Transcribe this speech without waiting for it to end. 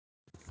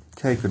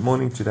Okay, good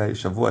morning. Today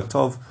is Shavua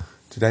Tov.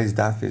 Today's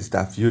daf is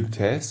daf Yud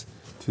Tes.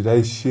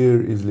 Today's shir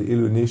is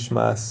Le'ilu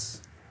Nishmas.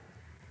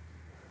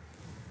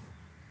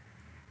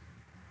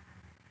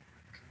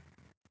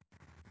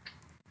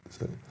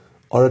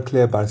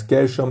 Oracle Bars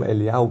Gershom,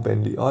 Eliyahu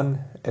ben Leon,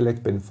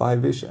 Elek ben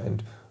Fivish,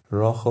 and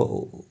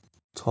Rachel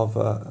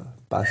Tova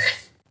Bas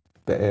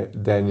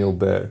Daniel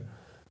Ber.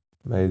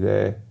 May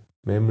their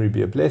memory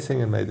be a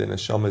blessing and may their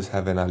neshamas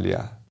have an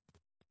aliyah.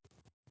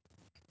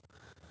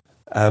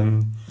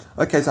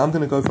 Okay, so I'm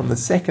going to go from the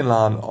second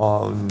line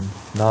on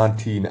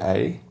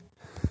 19a.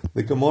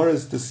 The Gemara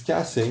is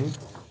discussing,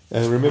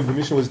 remember the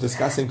Mishnah was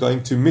discussing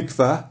going to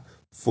mikvah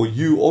for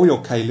you or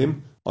your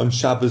kalim on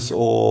Shabbos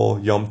or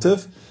Yom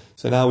Tov.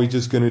 So now we're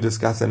just going to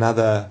discuss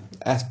another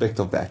aspect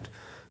of that.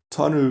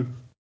 Tanu,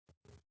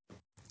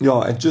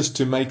 and just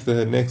to make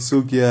the next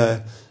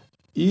sugya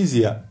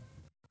easier,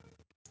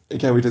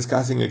 okay, we're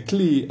discussing a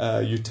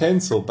kli,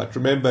 utensil, but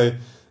remember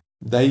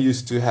they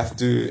used to have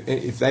to,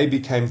 if they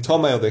became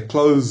tomei, or their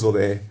clothes or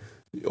their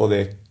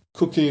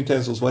cooking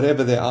utensils,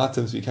 whatever their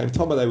items became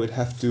tomei, they would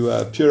have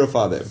to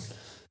purify them.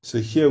 So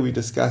here we're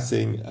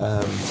discussing,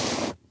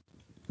 so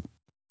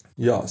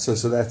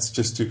that's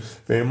just to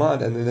bear in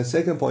mind. And then the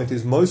second point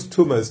is most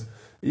tumas,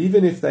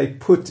 even if you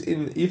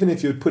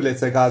would put,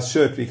 let's say, a guy's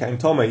shirt became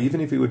tomei, even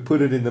if you would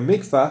put it in the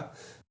mikvah,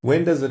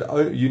 when does it?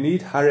 You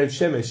need harev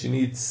shemesh. You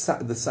need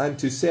the sun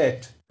to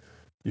set.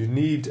 You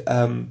need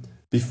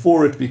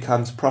before it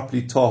becomes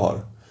properly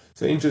tahor.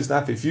 So interesting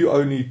enough, if you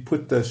only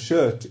put the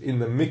shirt in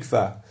the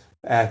mikvah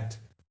at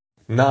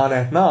 9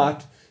 at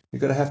night, you're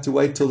going to have to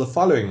wait till the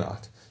following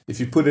night. If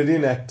you put it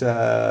in at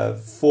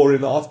 4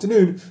 in the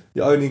afternoon,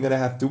 you're only going to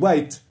have to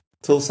wait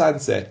till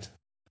sunset.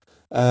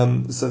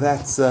 So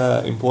that's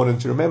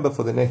important to remember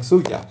for the next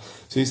sugya.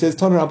 So he says,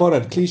 Ton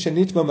Rabbanan, Kli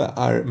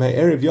shenitma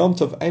me'erev Yom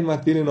Tov ein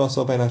matbilin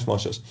oso ben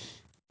hashmoshes.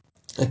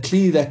 A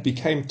kli that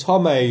became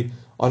tomei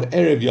on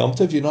erev Yom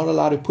Tov, you're not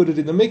allowed to put it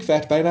in the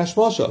mikvah ben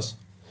hashmoshes.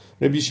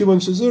 Rabbi Shimon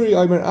Shazuri,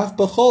 Omer af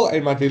b'chol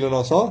ein matbilin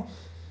oso.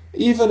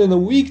 Even in the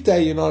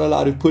weekday, you're not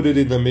allowed to put it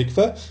in the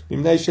mikveh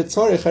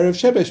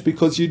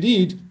because you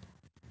need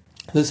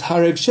this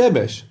harev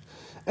shebesh.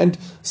 And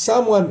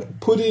someone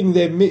putting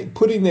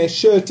their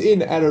shirt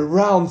in at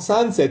around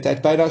sunset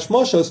at Bein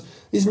Hashmoshes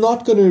is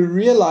not going to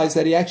realize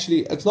that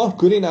it's not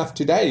good enough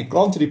today.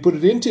 Granted, he put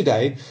it in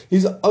today.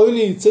 He's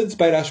only, since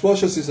Bein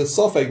Hashmoshes is a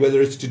sofek,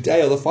 whether it's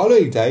today or the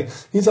following day,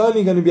 he's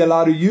only going to be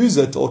allowed to use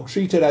it or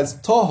treat it as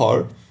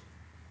tahor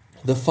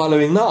the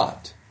following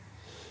night.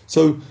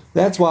 So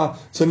that's why,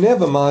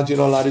 never mind, you're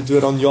not allowed to do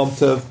it on Yom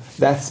Tov.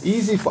 That's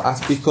easy for us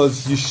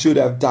because you should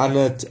have done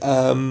it,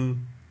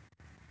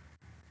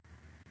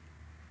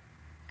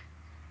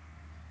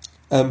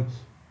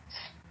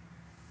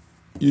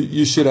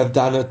 you should have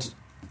done it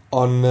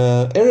on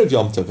Erev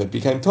Yom Tov. It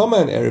became Tomah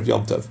on Erev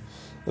Yom Tov.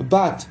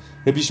 But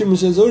Rabbi Shimon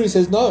Shazuri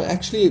says, no,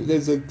 actually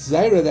there's a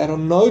Gzeira that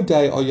on no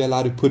day are you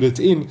allowed to put it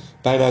in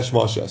Bein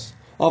Hashmoshes.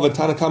 Does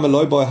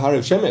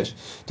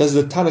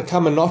the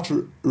Tanakama not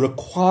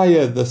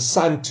require the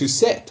sun to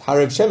set?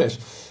 Harev Shemesh.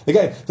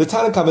 Again, the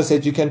Tanakama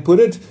said you can put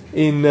it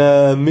in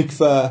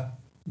mikveh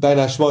Bein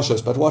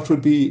Hashmoshes, but what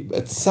would be,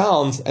 it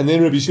sounds, and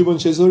then Rabbi Shimon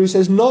Shezuri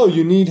says, no,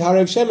 you need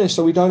Harev Shemesh,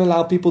 so we don't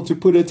allow people to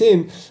put it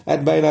in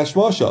at Bein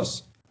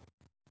Hashmoshes.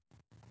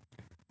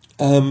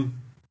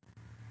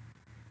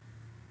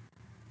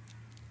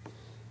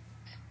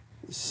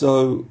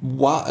 So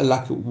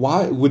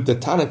why would the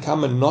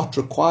Tanakama not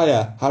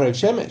require Harev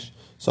Shemesh?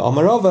 So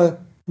Amarava,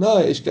 no,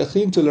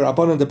 Ishkachin to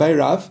Rabbanan de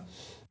Beirav,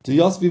 to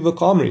Yosvi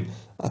V'Kamri.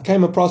 I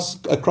came across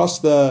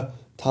the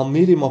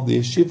Talmidim of the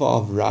yeshiva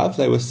of Rav.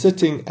 They were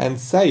sitting and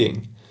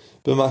saying,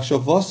 they were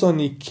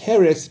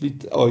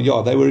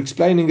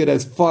explaining it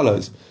as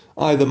follows.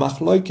 The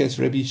Machlokes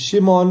Rabbi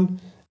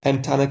Shimon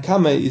and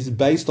Tanakama is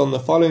based on the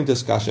following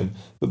discussion.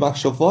 They were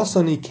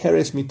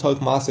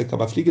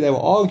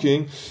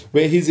arguing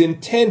where his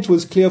intent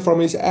was clear from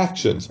his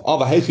actions. So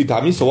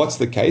what's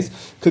the case?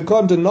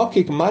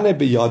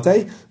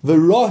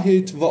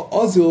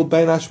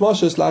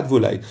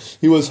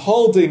 He was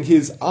holding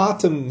his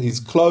item, his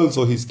clothes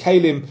or his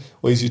kalim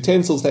or his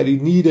utensils that he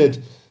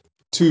needed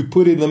to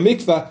put in the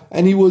mikvah,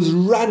 and he was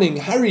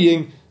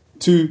hurrying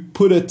to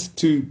put it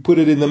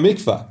in the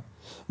mikvah.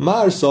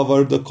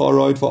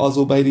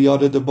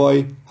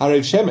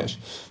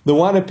 The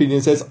one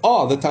opinion says, the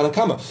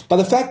Tanakama. But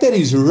the fact that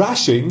he's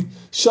rushing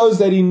shows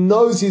that he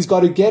knows he's got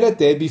to get it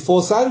there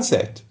before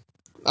sunset.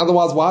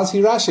 Otherwise, why is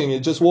he rushing?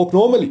 He just walk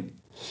normally.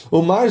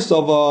 And the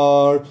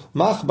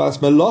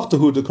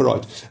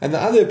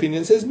other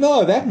opinion says,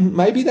 no,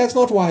 maybe that's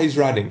not why he's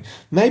running.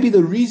 Maybe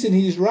the reason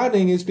he's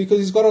running is because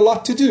he's got a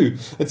lot to do.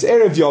 It's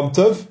Erev Yom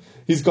Tov.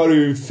 He's got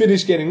to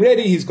finish getting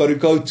ready. He's got to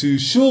go to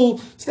shul.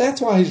 So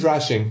that's why he's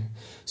rushing.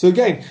 So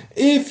again,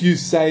 if you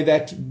say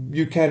that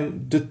you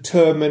can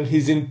determine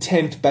his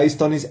intent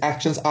based on his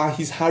actions,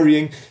 he's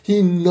hurrying,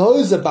 he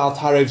knows about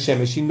Harev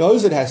Shemesh, he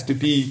knows it has to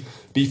be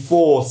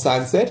before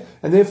sunset,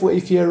 and therefore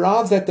if he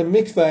arrives at the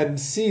mikveh and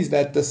sees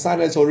that the sun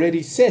has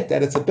already set,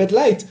 that it's a bit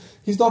late,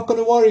 he's not going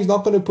to worry, he's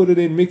not going to put it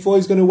in mikveh,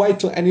 he's going to wait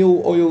till, and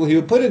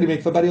he'll put it in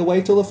mikveh, but he'll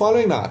wait till the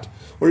following night.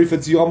 Or if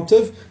it's Yom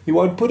Tov, he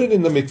won't put it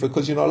in the mikveh,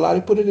 because you're not allowed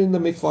to put it in the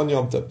mikveh on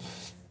Yom Tov.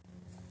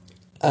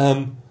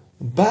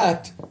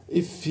 But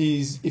if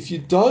you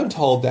don't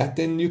hold that,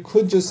 then you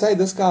could just say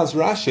this guy's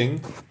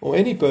rushing, or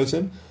any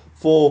person,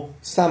 for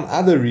some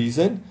other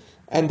reason,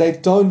 and they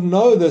don't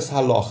know this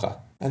halacha.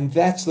 And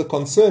that's the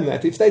concern,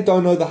 that if they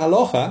don't know the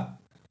halacha,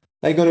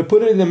 they're going to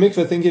put it in the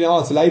mikveh thinking, oh,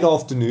 it's late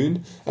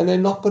afternoon, and they're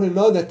not going to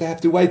know that they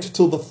have to wait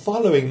till the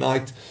following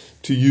night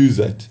to use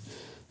it.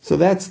 So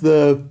that's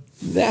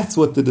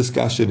what the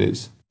discussion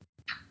is.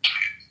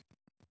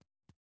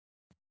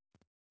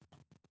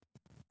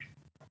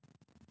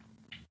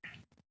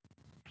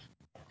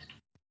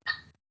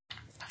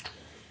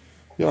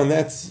 And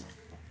that's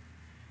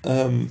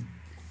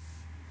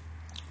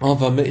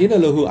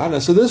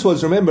so this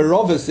was, remember,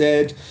 Rava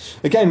said,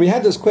 again, we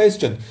had this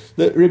question,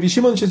 that Rabbi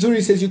Shimon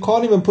Shazuri says you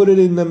can't even put it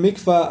in the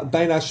mikvah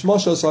bein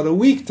hashmoshos on a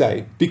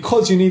weekday,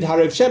 because you need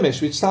Harev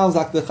Shemesh, which sounds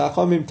like the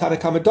Chachamim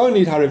Tanakama don't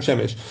need Harev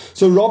Shemesh.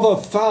 So Rava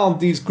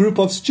found these group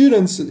of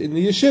students in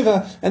the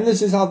yeshiva, and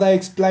this is how they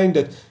explained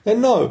it.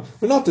 And no,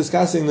 we're not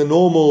discussing the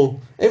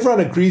normal, everyone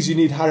agrees you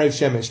need Harev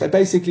Shemesh. They're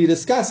basically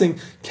discussing,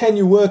 can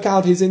you work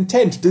out his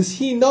intent? Does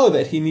he know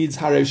that he needs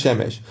Harev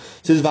Shemesh?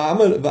 Says,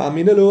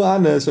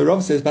 so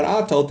Rava says, but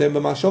I told them, no,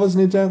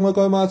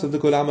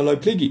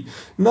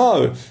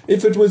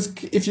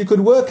 if you could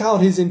work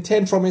out his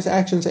intent from his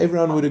actions,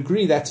 everyone would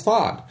agree, that's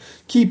fine.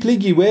 Ki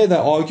pligi, where they're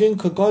arguing,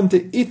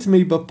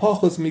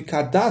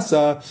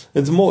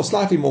 it's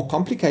slightly more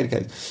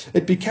complicated.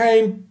 It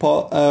became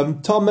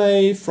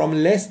tome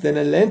from less than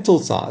a lentil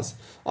size.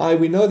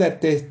 We know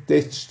that they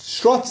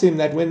shrotzim,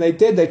 that when they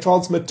did, they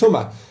transmit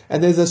tumah.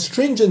 And there's a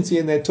stringency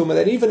in their tumah,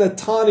 that even a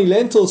tiny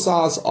lentil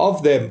size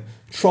of them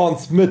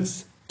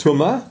transmits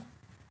tumah.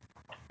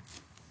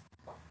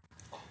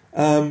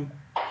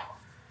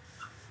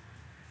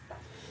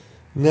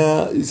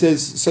 Now he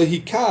says, so he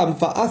came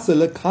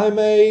va'asel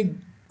kaime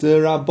de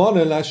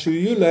rabbana la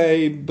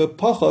shuyule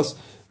bepachos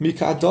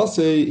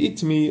mikadose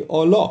itmi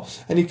olo,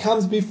 and he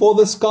comes before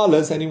the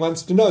scholars and he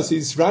wants to know. So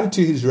he's run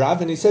to his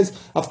rav and he says,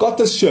 I've got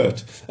this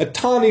shirt, a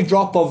tiny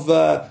drop of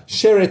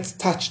sheret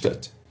touched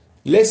it,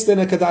 less than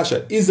a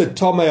kadasha. Is it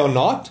tomei or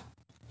not?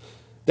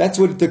 That's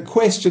what the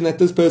question that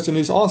this person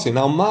is asking.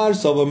 Now, Mar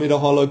Sava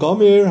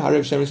Gomer,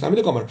 Harev Shemesh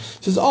Namida Gomer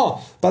says,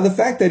 by the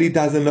fact that he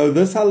doesn't know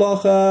this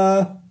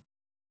halacha,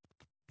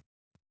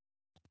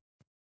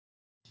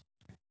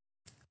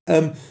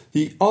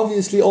 he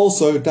obviously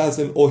also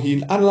doesn't, or he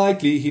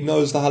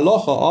knows the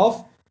halacha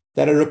of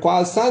that it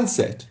requires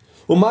sunset.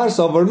 Umar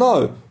Sava,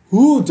 no.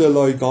 Who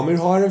deloy gomer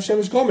Harev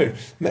Shemesh gomer?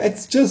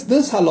 It's just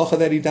this halacha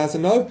that he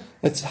doesn't know.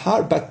 It's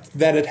hard, but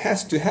that it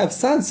has to have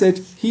sunset,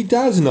 he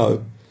does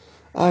know.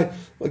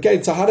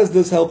 Okay, so how does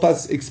this help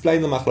us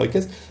explain the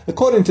machlokes?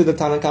 According to the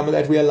Tanakama,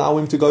 that we allow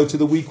him to go to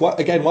the week.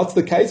 What's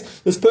the case?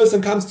 This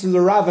person comes to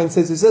the Rav and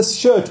says, is this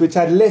shirt, which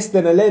had less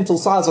than a lentil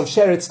size of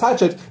sheretz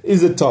touch it,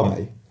 is it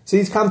tomei? So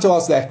he's come to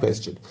ask that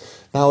question.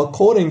 Now,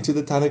 according to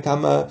the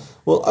Tanakama,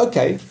 well,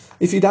 okay,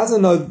 if he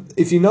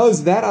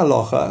knows that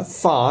halacha,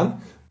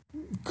 fine.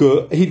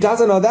 Good. He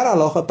doesn't know that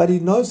halacha, but he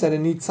knows that it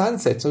needs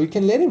sunset, so he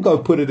can let him go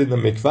put it in the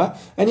mikveh,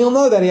 and he'll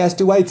know that he has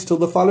to wait till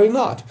the following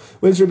night.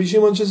 Whereas Rabbi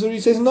Shimon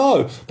Shazuri says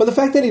no. But the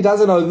fact that he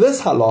doesn't know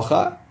this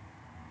halacha,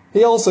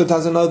 he also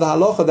doesn't know the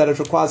halacha that it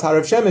requires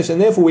Harev Shemesh,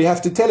 and therefore we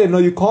have to tell him, no,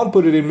 you can't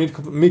put it in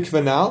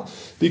mikveh now,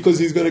 because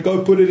he's going to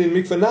go put it in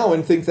mikveh now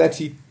and think that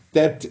he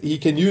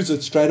can use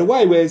it straight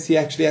away, whereas he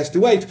actually has to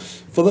wait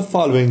for the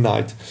following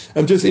night.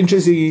 I'm just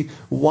interested,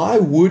 why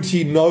would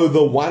he know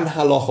the one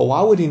halacha?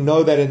 Why would he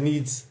know that it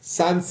needs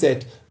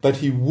sunset, but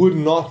he would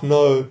not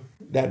know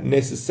that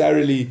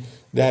necessarily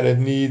that it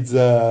needs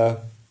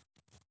that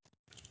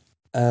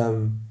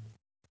a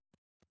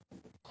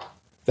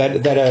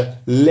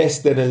less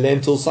than a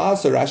lentil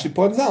size? So Rashi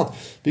points out,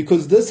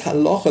 because this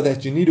halacha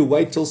that you need to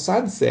wait till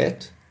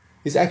sunset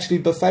is actually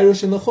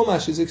beferish in the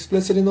Chumash, is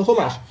explicit in the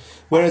Chumash.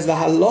 Whereas the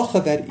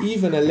halacha that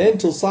even a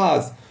lentil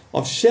size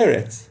of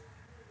sheret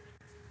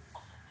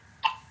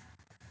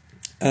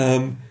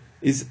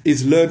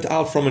is learnt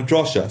out from a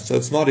drosha, so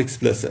it's not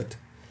explicit.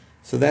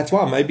 So that's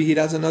why maybe he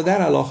doesn't know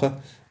that halacha,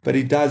 but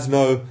he does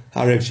know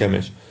Harev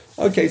Shemesh.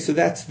 Okay, so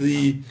that's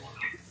the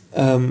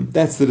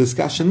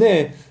discussion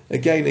there.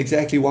 Again,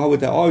 exactly why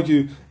would they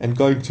argue and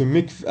going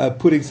to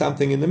putting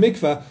something in the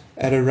mikveh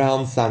at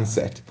around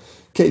sunset?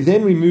 Okay,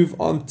 then we move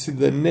on to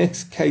the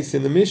next case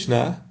in the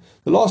Mishnah.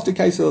 The last two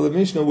cases of the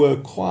Mishnah were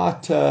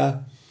quite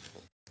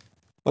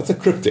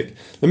cryptic.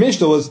 The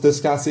Mishnah was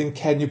discussing,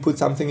 can you put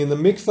something in the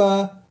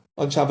mikveh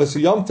on Shabbos or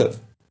Yom Tov?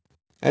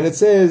 And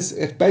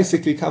it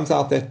basically comes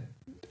out that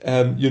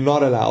you're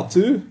not allowed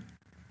to.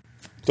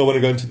 Don't want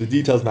to go into the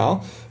details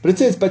now. But it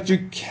says, but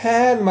you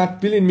can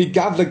matbilin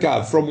migav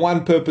legav, from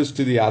one purpose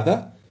to the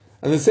other.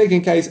 And the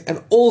second case,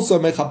 and also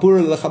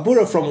mechabura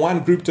lechabura from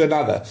one group to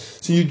another.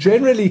 So you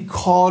generally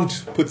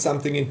can't put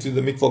something into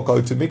the mikvah,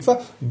 go to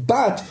mikvah,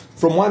 but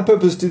from one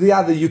purpose to the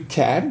other you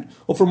can,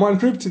 or from one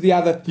group to the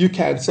other you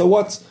can. So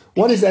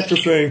what is that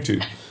referring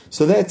to?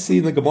 So that's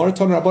in the Gemara,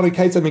 Ton Rabboni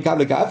Keitza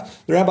Mikav Legav.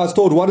 The rabbis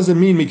taught, what does it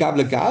mean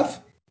Mikav Legav?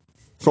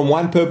 From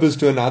one purpose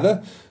to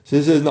another. So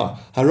he says, no.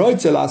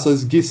 Haroitzel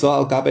asos giso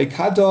al gabe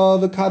kado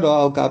v'kado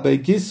al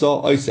gabe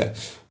giso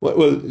oise.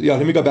 Well, yeah,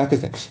 let me go back a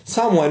second.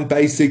 Someone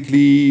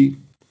basically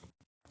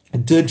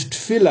did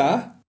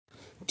tefillah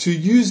to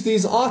use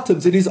these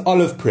items in his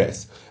olive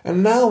press.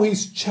 And now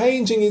he's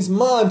changing his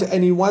mind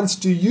and he wants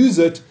to use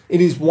it in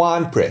his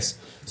wine press.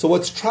 So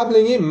what's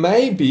troubling him,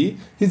 maybe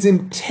his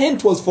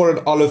intent was for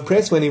an olive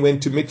press when he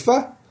went to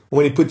mikvah,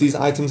 when he put these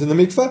items in the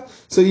mikvah,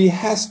 so he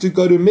has to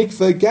go to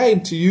mikvah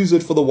again to use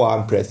it for the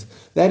wine press.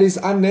 That is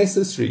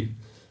unnecessary.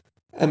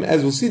 And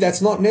as we'll see,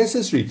 that's not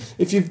necessary.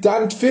 If you've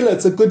done tefillah,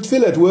 it's a good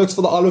tefillah. It works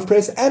for the olive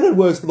press and it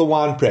works for the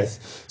wine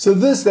press. So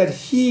this, that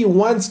he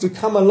wants to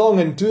come along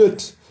and do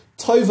it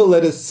tovel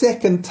at a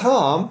second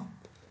time,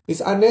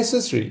 is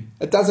unnecessary.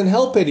 It doesn't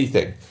help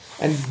anything.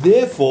 And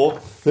therefore,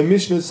 the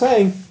Mishnah is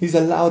saying he's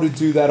allowed to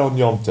do that on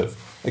Yom Tov.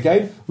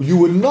 Again, you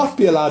would not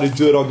be allowed to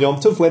do it on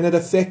Yom Tov when it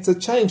affects a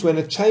change, when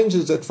it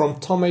changes it from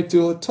Tomei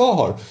to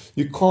Tahor.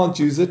 You can't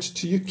use it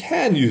to you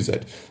can use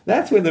it.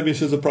 That's when the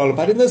Mishnah is a problem.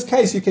 But in this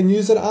case, you can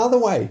use it either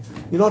way.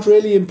 You're not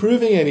really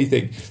improving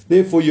anything.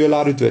 Therefore, you're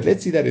allowed to do it.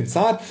 Let's see that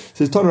inside. It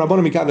says, Ton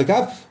Rabbanu Mikav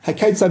Legav,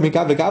 Hakeitzad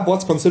Mikav Legav,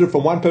 what's considered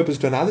from one purpose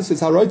to another? It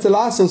says, Haroitzel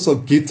asos so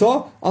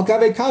gito al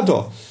gabe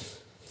kado.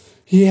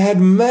 He had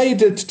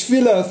made it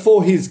tefillah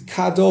for his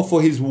kado,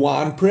 for his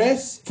wine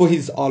press, for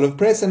his olive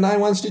press, and now he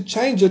wants to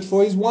change it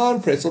for his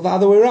wine press, or the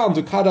other way around,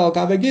 to kado al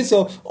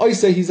gavegiso.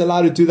 Oise, he's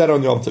allowed to do that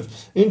on Yom Tov.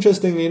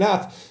 Interestingly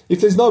enough,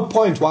 if there's no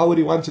point, why would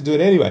he want to do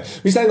it anyway?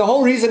 We're saying the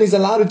whole reason he's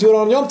allowed to do it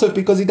on Yom Tov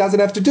because he doesn't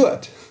have to do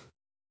it.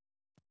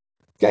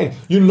 Okay,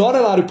 you're not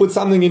allowed to put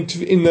something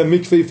in the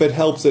mikveh if it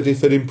helps it,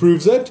 if it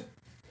improves it.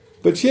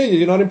 But here,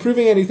 you're not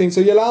improving anything,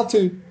 so you're allowed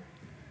to.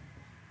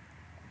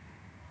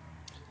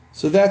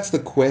 So that's the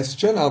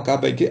question.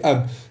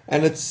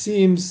 And it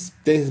seems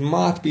there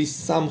might be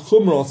some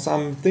chumrah or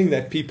something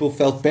that people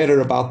felt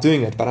better about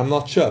doing it, but I'm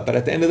not sure. But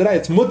at the end of the day,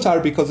 it's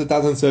mutar because it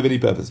doesn't serve any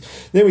purpose.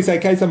 Then we say,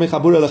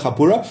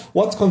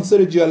 what's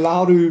considered you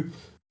allowed to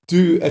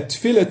do a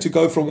tefillah to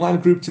go from one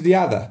group to the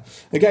other?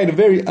 Again,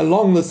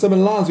 along the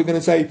similar lines, we're going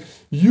to say,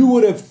 you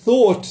would have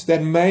thought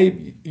that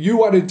maybe you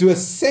want to do a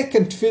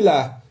second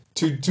tefillah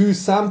to do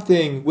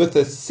something with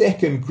a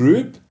second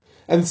group.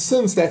 And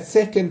since that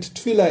second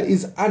tefillah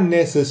is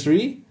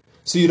unnecessary,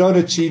 so you don't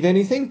achieve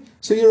anything,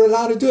 so you're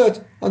allowed to do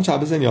it on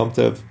Shabbos and Yom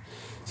Tov.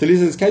 So he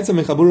says, Keitza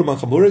mechabura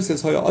machabura,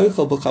 says, Hoya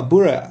oichel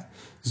b'chabura,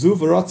 zu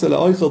v'rotze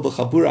le'oichel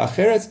b'chabura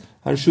acheretz,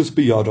 hanshus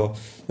b'yodo.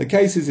 The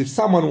case is if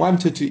someone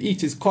wanted to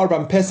eat his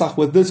Korban Pesach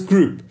with this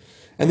group,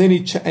 and then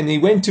he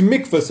went to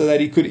mikveh so that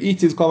he could eat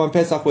his Korban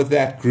Pesach with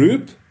that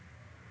group,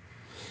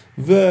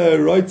 and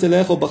then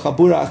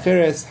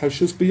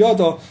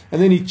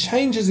he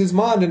changes his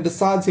mind and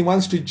decides he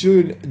wants to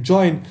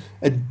join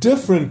a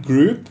different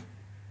group,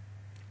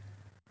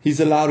 he's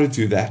allowed to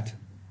do that.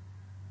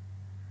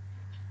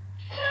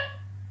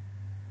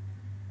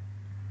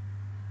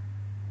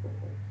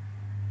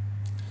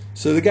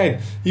 So again,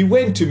 he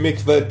went to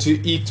mikveh to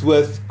eat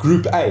with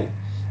group A,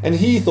 and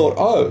he thought,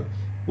 oh,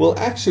 well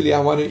actually I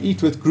want to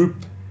eat with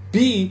group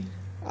B,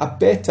 I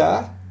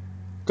better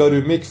go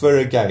to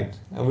mikveh again.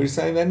 And we're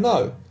saying that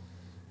no,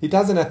 he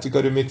doesn't have to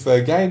go to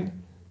mikveh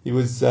again.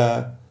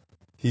 And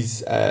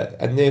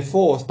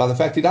therefore, by the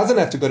fact he doesn't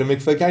have to go to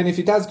mikveh again, if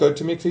he does go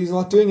to mikveh, he's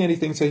not doing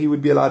anything, so he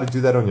would be allowed to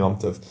do that on Yom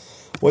Tov.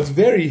 What's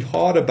very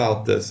hard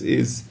about this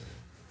is,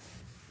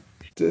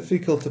 you're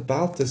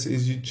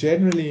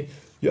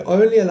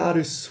only allowed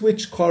to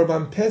switch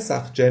Korban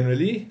Pesach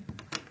generally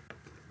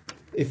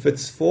if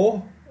it's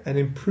for an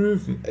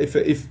improvement, if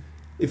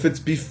it's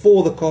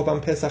before the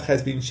Korban Pesach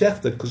has been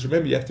shechted, because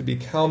remember you have to be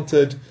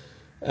counted.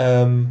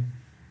 You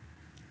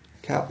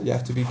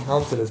have to be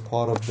counted as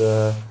part of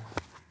the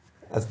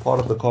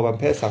Korban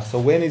Pesach.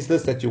 So when is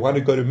this that you want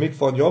to go to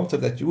mikvah on Yom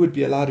Tov that you would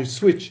be allowed to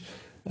switch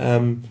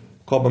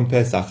Korban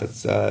Pesach?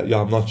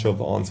 I'm not sure of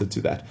the answer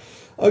to that.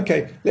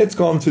 Okay, let's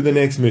go on to the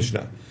next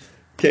Mishnah.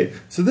 Okay,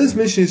 so this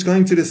Mishnah is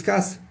going to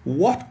discuss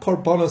what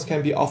korbanos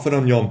can be offered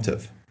on Yom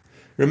Tov.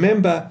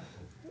 Remember,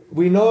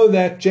 we know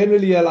that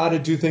generally you're allowed to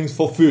do things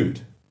for food.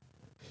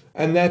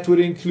 And that would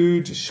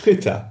include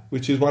shchita,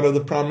 which is one of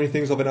the primary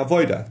things of an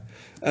avodah.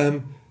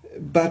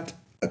 But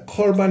a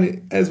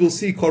korban, as we'll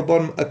see, a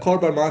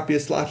korban might be a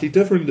slightly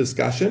different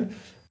discussion,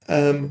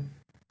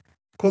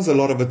 because a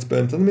lot of it's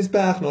burnt on the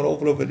mizbeach, not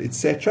all of it,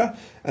 etc.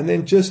 And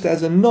then just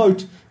as a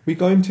note, we're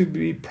going to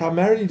be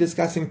primarily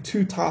discussing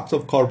two types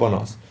of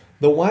korbanos.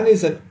 The one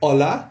is an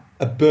olah,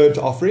 a burnt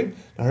offering.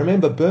 Now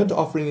remember, burnt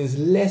offering is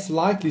less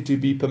likely to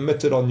be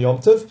permitted on Yom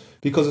Tov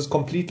because it's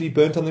completely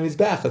burnt on the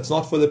Mizbeach. It's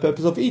not for the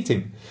purpose of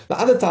eating. The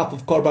other type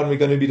of korban we're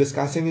going to be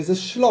discussing is a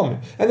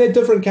shlomim. And there are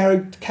different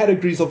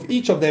categories of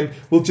each of them.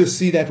 We'll just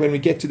see that when we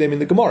get to them in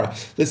the Gemara.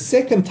 The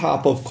second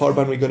type of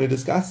korban we're going to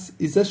discuss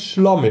is a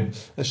shlomim.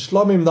 A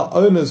shlomim, the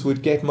owners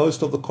would get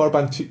most of the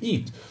korban to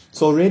eat.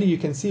 So already you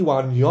can see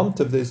why on Yom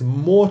Tov there's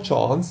more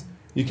chance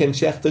you can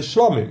shech the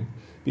shlomim,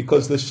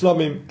 because the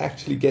shlomim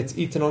actually gets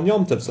eaten on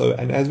Yom Tov. So,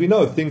 and as we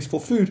know, things for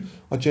food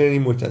are generally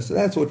mutter. So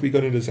that's what we're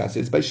going to discuss.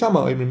 It's Beis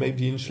Shammai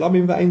maybe in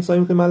shlomim va'ein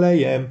soimchim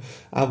aleihem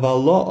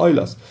aval lo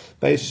oilos.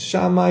 Beis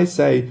Shammai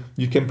say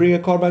you can bring a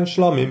korban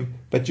shlomim,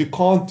 but you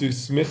can't do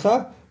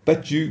smicha,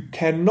 but you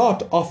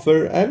cannot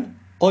offer an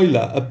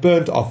oila, a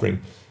burnt offering.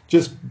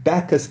 Just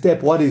back a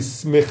step. What is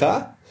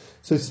smicha?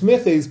 So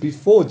smicha is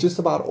before just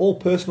about all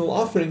personal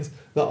offerings,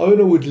 the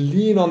owner would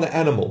lean on the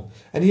animal.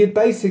 And he'd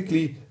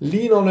basically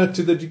lean on it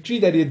to the degree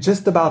that he'd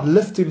just about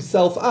lift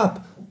himself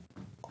up,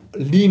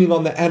 leaning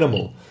on the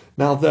animal.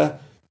 Now the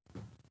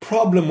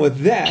problem with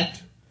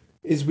that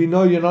is we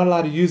know you're not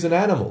allowed to use an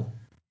animal.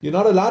 You're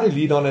not allowed to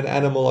lean on an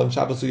animal on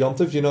Shabbos or Yom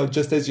Tov,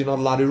 just as you're not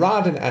allowed to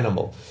ride an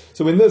animal.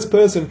 So when this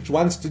person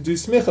wants to do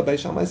smicha, Beis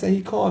Shammai say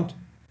he can't.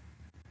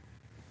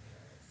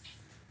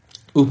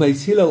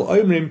 Beis Hillel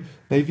omrim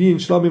mevi'in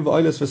shlomim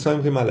v'oilos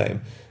v'somchim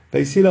aleim.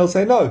 Beis Hillel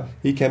say no,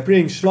 he can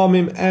bring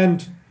shlomim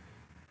and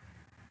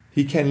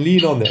he can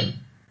lean on them.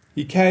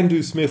 He can do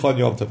smicha on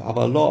Yom Tov,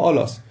 aval lo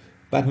olos,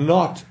 but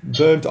not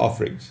burnt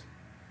offerings.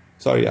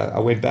 Sorry, I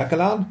went back a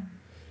line.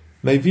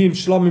 Mevi'im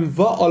shlomim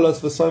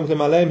v'olos v'somchim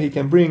aleim. He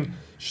can bring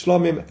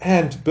shlomim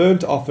and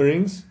burnt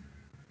offerings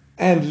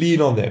and lean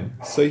on them.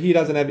 So he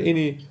doesn't have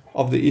any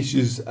of the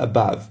issues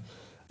above.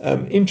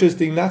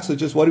 Interesting, so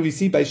just what do we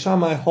see? Beis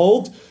Shammai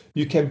hold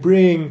you can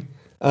bring,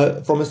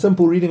 from a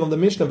simple reading of the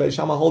Mishnah, Beis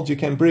Shammai holds you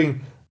can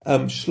bring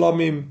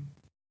shlomim.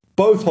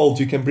 Both hold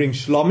you can bring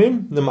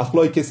shlomim. The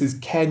machlokes is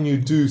can you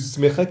do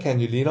smicha, can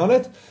you lean on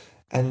it?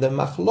 And the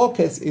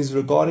machlokes is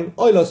regarding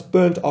oilos,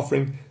 burnt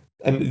offering.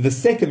 And the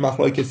second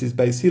machlokes is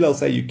Beis Hillel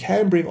say you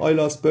can bring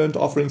oilos, burnt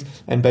offerings,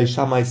 and Beis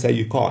Shammai say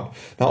you can't.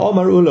 Now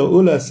Omar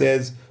Ula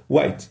says,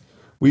 wait,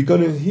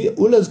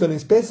 Ula is going to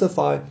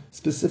specify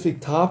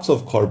specific types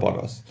of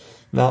korbanos.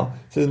 Now,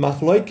 it says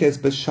machlokes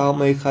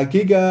b'shalmei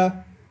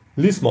chagiga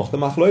lismoch. The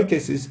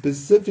machlokes is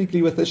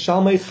specifically with the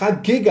shalmei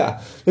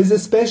chagiga. There's a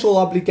special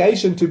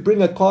obligation to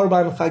bring a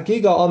korban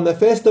chagiga on the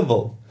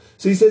festival.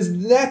 So he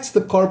says that's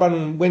the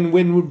korban. When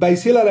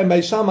Beis Hillel and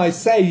Beis Shammai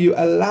say you're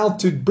allowed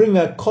to bring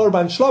a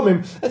korban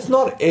shlomim, it's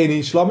not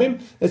any shlomim.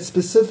 It's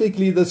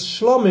specifically the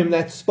shlomim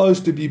that's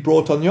supposed to be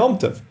brought on Yom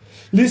Tov.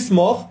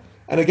 Lismoch.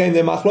 And again, the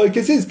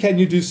machlokes is, can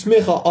you do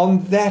smicha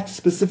on that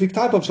specific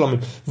type of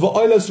shlomim?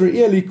 V'oilas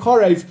re'iyah li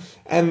korev,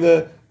 and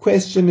the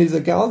question is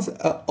against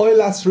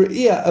oilas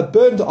re'iyah, a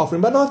burnt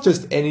offering, but not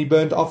just any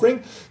burnt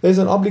offering. There's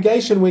an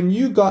obligation when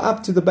you go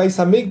up to the Beis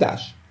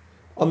HaMikdash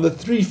on the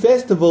 3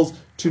 festivals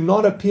to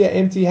not appear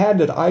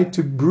empty-handed,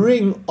 to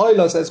bring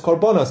oilos as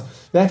korbanos.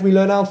 That we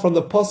learn out from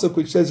the pasuk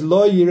which says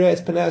Lo yireh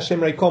es panei Hashem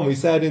reikom. We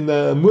say it in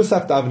the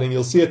Musaf davening.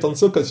 You'll see it on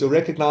Sukkot. You'll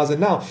recognize it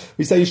now.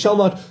 We say you shall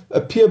not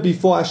appear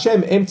before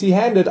Hashem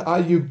empty-handed.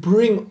 You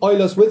bring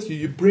oilos with you.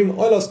 You bring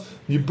oilos.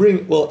 You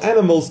bring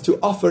animals to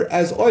offer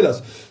as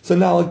oilos. So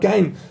now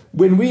again,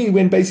 when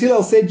Beis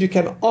Hillel said you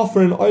can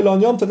offer an oil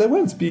on Yom Tov, they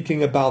weren't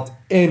speaking about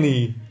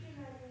any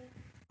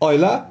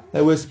oila.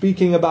 They were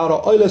speaking about a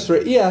oilas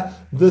re'iyah,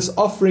 this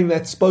offering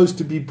that's supposed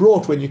to be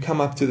brought when you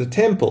come up to the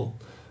temple.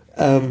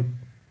 The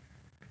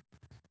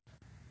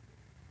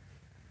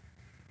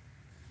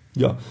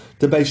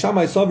Beis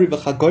Shammai Sabri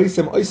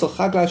v'chagoisem oisel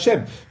chag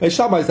laHashem. Beis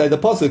Shammai say the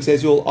pasuk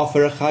says you'll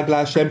offer a chag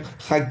laHashem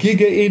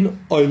chagiga in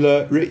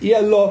oila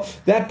re'iyah lo.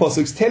 That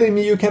pasuk's telling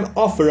me you can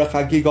offer a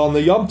chagiga on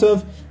the Yom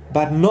Tov,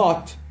 but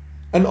not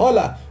an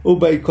ola,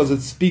 because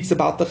it speaks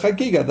about the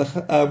chagiga, the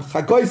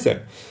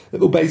chagoisem.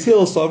 Beis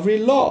Hillel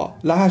Savri la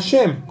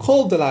laHashem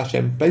called the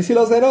laHashem. Beis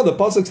Hillel said no. The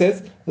pasuk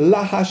says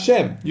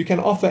laHashem. You can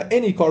offer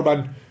any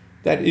korban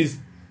that is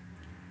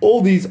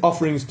all these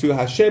offerings to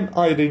Hashem.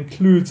 It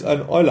includes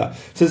an ola.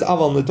 It says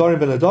aval nedarim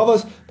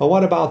v'nedavos. But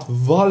what about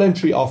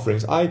voluntary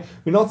offerings? We're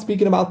not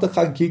speaking about the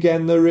chagiga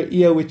and the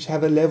re'iyah, which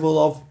have a level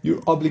of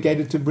you're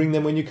obligated to bring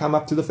them when you come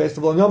up to the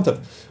festival on Yom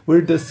Tov. We're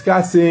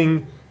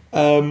discussing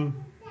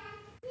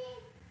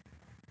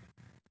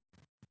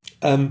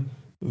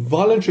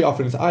voluntary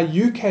offerings.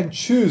 You can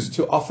choose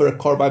to offer a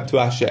korban to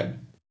Hashem.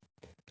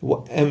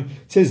 It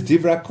says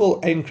Divra Kol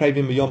Ein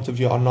Kravim B'Yom Tov.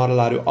 You are not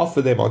allowed to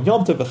offer them on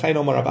Yom Tov. V'chein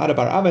Omar Rav Ada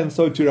bar Ava, and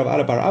so too Rav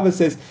Ada bar Ava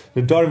says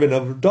Nedarim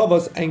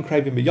v'Nedavos Ein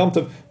Kravim B'Yom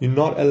Tov. You're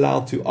not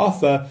allowed to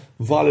offer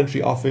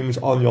voluntary offerings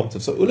on Yom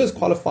Tov. So Ulla's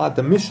qualified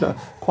the Mishnah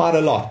quite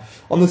a lot.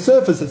 On the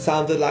surface, it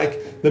sounded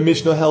like the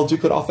Mishnah held you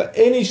could offer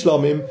any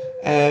shlomim,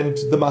 and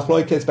the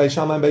machlokes by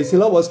Shammai and Beis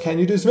Hillel was, can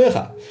you do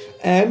smecha?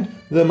 And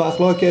the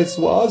machlokes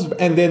was,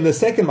 and then the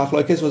second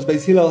machlokes was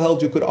Beis Hillel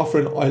held you could offer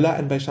an oila,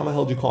 and Beis Shammai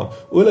held you can't.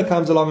 Ulla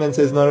comes along and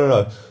says,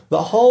 no.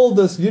 The whole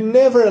this, you're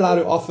never allowed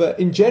to offer,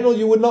 in general,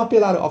 you would not be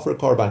allowed to offer a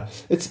korban.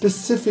 It's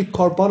specific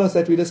korbanos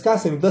that we're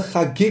discussing. The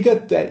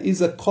chagigat that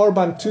is a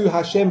korban to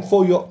Hashem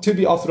to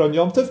be offered on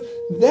Yom Tov,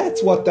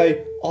 that's what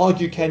they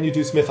argue, can you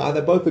do smecha?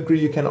 They both agree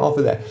you can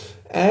offer that.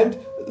 And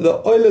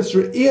the oilas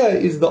re'iyah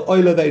is the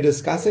oila they're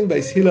discussing.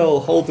 Beis Hillel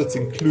holds it's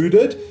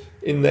included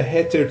in the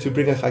heter to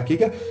bring a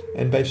chagiga,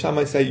 and Beis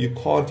Shammai say you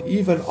can't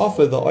even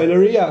offer the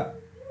oila re'iyah.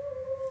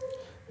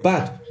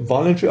 But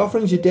voluntary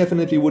offerings you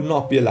definitely would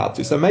not be allowed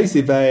to. So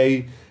Macy,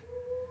 they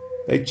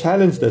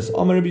challenged this.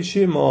 Amar Rabbi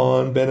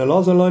Shimon ben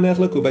Elazar lo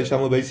nechlaku Beis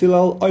Shammai Beis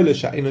Hillel oila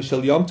she'eino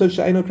shel Yom Tov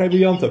she'eino krevi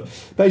Yom Tov.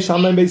 Beis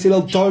Shammai and Beis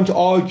Hillel don't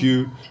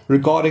argue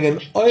regarding an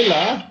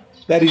oila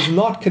that is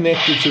not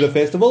connected to the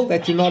festival,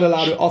 that you're not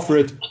allowed to offer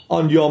it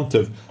on Yom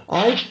Tov.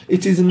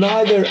 It is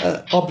neither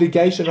an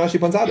obligation, Rashi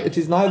points out, it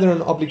is neither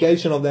an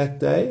obligation of that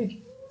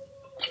day,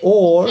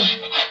 or,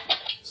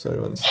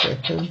 sorry, 1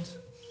 second,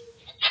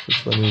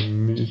 just want to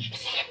mute.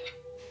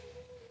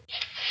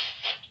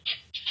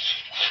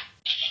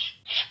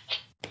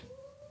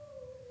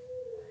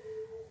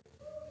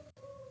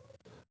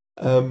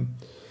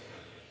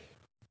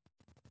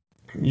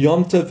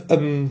 Yom Tov,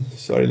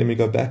 sorry, let me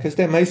go back. An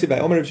oila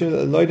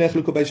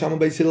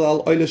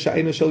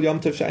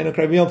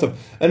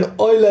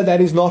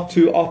that is not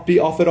to be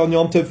offered on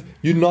Yom Tov,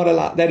 you're not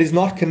allowed, that is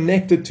not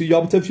connected to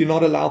Yom Tov, you're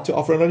not allowed to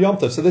offer it on Yom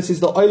Tov. So this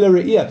is the oila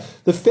re'iyah.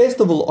 The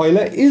festival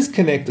oila is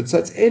connected, so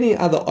it's any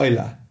other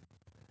oila.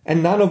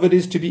 And none of it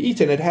is to be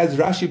eaten. It has,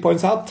 Rashi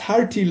points out,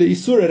 tarti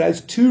le'isur, it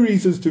has 2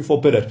 reasons to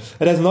forbid it.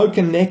 It has no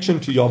connection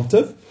to Yom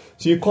Tov.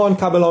 So you can't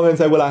come along and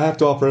say, well, I have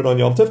to offer it on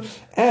Yom Tov.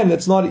 And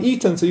it's not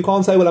eaten, so you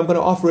can't say, well, I'm going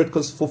to offer it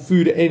because for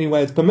food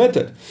anyway it's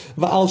permitted.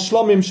 Va'al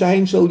shlomim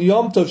she'ein shel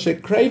Yom Tov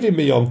she'krevim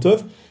b'Yom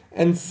Tov.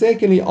 And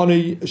secondly, on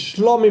a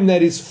shlomim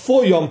that is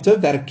for Yom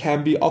Tov, that it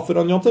can be offered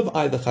on Yom Tov,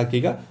 either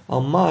chagiga,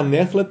 al ma'an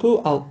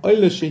nechlaku, al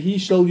oila shehi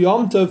shel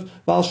Yom Tov,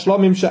 va'al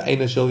shlomim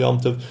she'ein shel Yom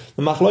Tov.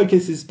 The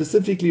machlokes is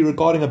specifically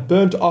regarding a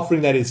burnt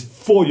offering that is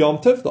for Yom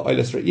Tov, the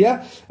oilas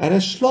re'iyah, and a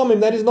shlomim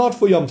that is not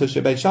for Yom Tov.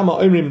 Beis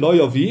Shammai omrim lo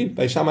yavi,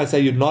 Beis Shammai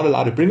say you're not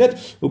allowed to bring it,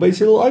 Beis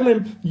Hillel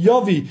omrim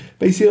yavi,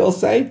 Beis Hillel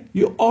say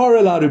you are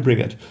allowed to bring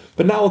it.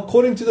 But now,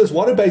 according to this,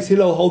 what do Beis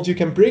Hillel hold you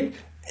can bring?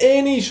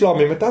 Any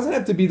shlomim. It doesn't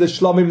have to be the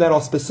shlomim that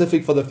are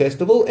specific for the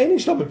festival. Any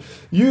shlomim.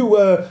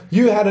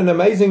 You had an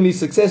amazingly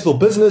successful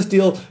business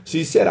deal, so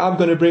you said, I'm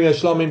going to bring a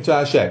shlomim to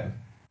Hashem.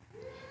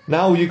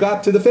 Now you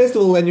got to the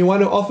festival and you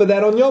want to offer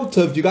that on Yom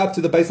Tov. You got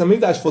to the Beis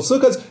Hamikdash for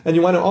Sukkot and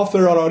you want to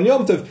offer it on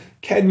Yom Tov.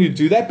 Can you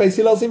do that? Beis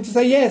Hillel seemed to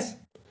say yes,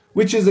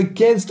 which is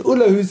against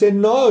Ulla, who said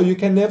no, you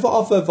can never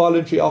offer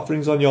voluntary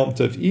offerings on Yom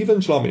Tov, even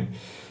shlomim.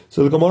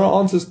 So the Gemara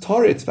answers,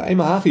 Toretz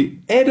v'emahachi,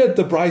 edit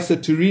the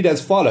Beitza to read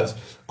as follows.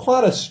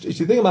 If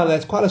you think about it,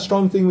 that's quite a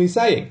strong thing we're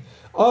saying.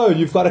 Oh,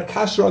 you've got a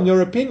kasher on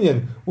your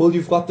opinion. Well,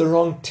 you've got the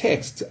wrong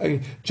text. I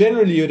mean,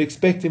 generally, you'd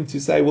expect him to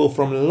say, well,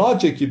 from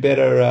logic, you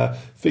better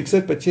fix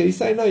it. But here he's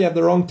saying, no, you have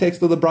the wrong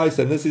text of the Beitza.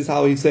 And this is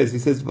how he says. He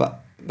says,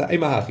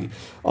 v'emahachi.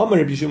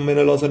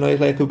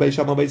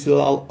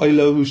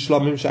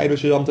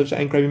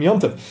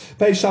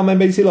 Beis Shammai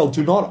and Beis Hillel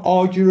do not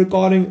argue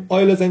regarding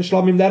oilas and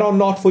shlomim that are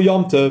not for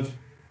Yom Tov,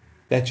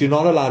 that you're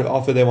not allowed to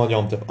offer them on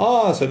Yom Tov.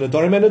 So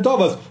Nedarim and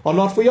Nedavos are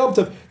not for Yom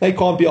Tov. They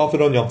can't be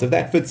offered on Yom Tov.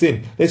 That fits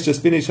in. Let's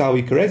just finish how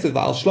we correct it.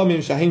 Va'al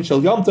shlomim she'ein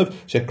shel Yom Tov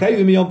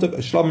she'krevim Yom Tov. A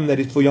shlomim that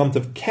is for Yom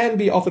Tov can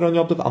be offered on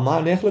Yom Tov.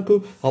 Amar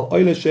nechlaku al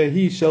oila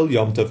shehi shel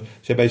Yom Tov.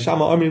 She'Beis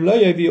Shammai omrim lo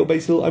yavi or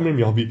Beis Hillel omrim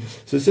yavi.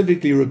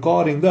 Specifically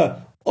regarding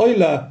the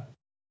oila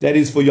that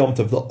is for Yom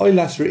Tov, the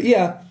oilas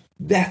re'iyah,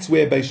 that's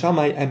where Beis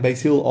Shammai and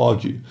Beis Hillel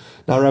argue.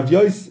 Now, Rav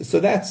Yos,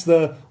 so that's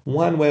the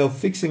one way of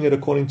fixing it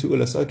according to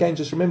Ulla. So again,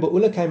 just remember,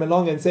 Ulla came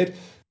along and said,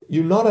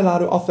 you're not allowed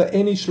to offer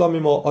any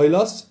shlomim or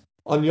oilas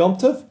on Yom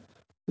Tov.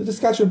 The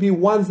discussion would be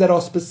ones that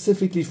are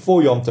specifically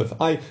for Yom Tov.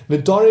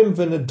 Nedarim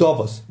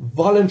v'nedavos,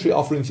 voluntary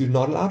offerings you're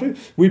not allowed to.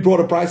 We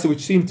brought a Beitza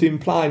which seemed to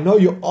imply, no,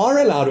 you are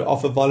allowed to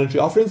offer voluntary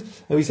offerings.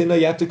 And we said, no,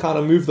 you have to kind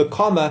of move the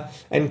comma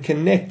and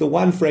connect the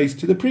one phrase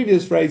to the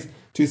previous phrase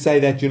to say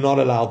that you're not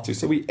allowed to.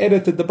 So we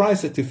edited the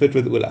Beitza to fit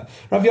with Ulla.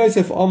 Rav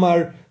Yosef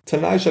Omar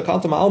Tanai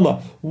Shakaltama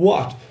Alma.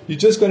 What? You're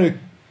just going to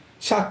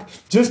chuck,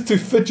 just to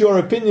fit your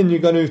opinion, you're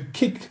going to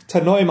kick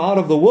Tanoim out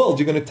of the world.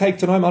 You're going to take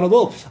Tanoim out of the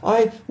world.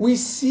 We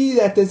see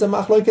that there's a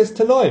machlokes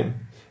Tanoim.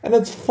 And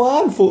it's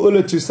fine for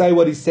Ulla to say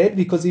what he said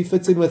because he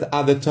fits in with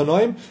other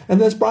Tanoim.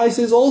 And this Beitza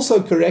is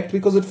also correct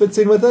because it fits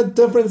in with a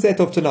different set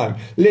of Tanoim.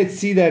 Let's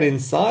see that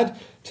inside.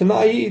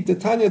 Tanai, the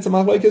Tanya, it's a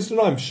machlokes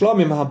Tanoim.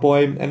 Shlomim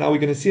haboim, and now we're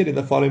going to see it in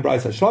the following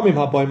Beitza. Shlomim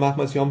haboim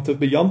machmas Yom Tov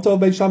b'Yom Tov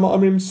Beis Shammai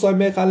omrim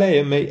soimech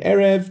aleim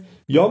me'erev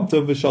Yom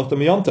Tov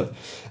v'shachtam Yom Tov.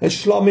 A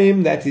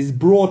shlomim that is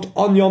brought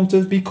on Yom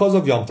Tov because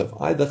of Yom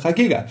Tov, the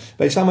chagiga.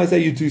 Beis Shammai say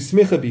you do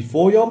smicha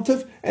before Yom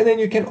Tov, and then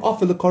you can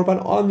offer the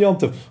korban on Yom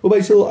Tov.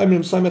 Ubeis Hillel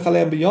omrim somech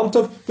aleim b'Yom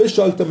Tov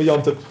v'shachtam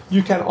b'Yom Tov.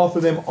 You can offer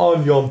them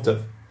on Yom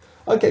Tov.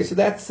 Okay, so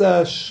that's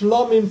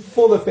shlomim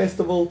for the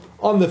festival,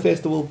 on the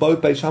festival.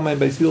 Both Beis Shammai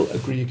and Beis Hillel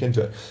agree you can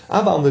do it.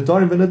 Aval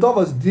nedarim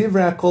v'nedavos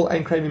divrei kol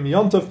ein kreimim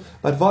Yom Tov,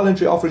 but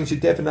voluntary offerings you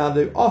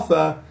definitely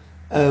offer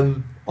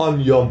on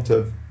Yom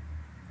Tov.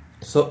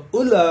 So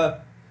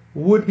Ula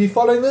would be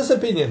following this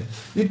opinion.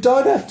 You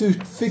don't have to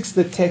fix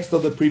the text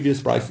of the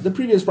previous brisa. The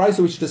previous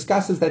brisa, which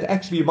discusses that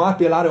actually you might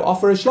be allowed to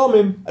offer a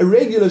shlomim, a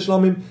regular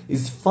shlomim,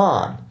 is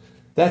fine.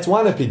 That's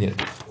one opinion.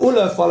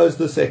 Ula follows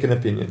the second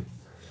opinion.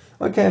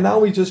 Okay, now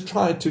we just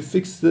try to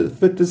fit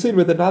this in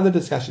with another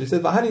discussion. He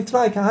says, "V'hani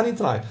trai, kahani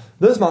trai."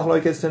 This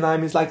machlokes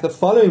tanaim is like the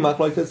following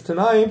machlokes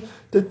tanaim,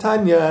 the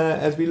Tanya,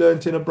 as we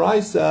learned in a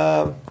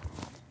brisa.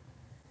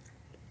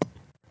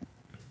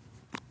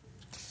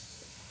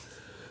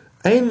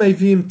 Ein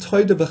mevim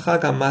toida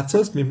b'chag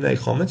hamatzos mimnei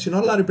chometz. You're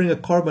not allowed to bring a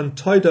korban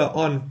toida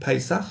on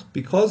Pesach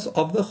because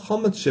of the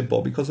chometz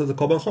shebo, because of the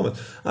korban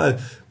chometz.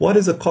 What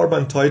is a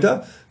korban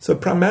toida? So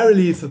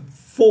primarily, if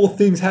 4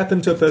 things happen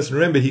to a person,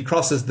 remember, he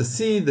crosses the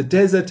sea, the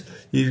desert,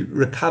 he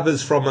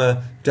recovers from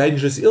a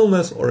dangerous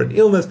illness or an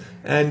illness,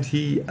 and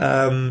he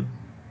or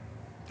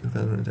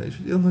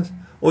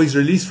he's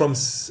released from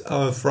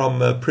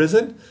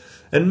prison,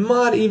 and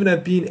might even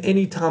have been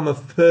any time a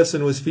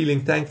person was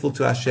feeling thankful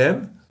to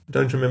Hashem.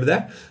 Don't remember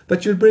that,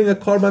 but you'd bring a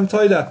korban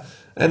toida,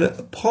 and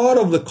part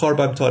of the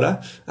korban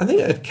toida, I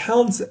think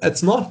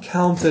it's not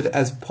counted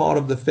as part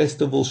of the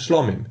festival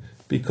shlomim,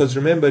 because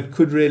remember, it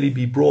could really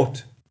be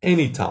brought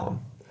any time,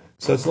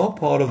 so it's not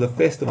part of the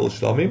festival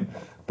shlomim.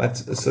 But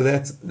so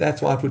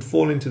that's why it would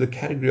fall into the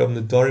category of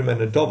nedarim and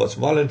nedavos,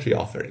 voluntary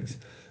offerings.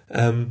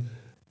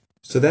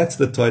 So that's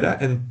the toida,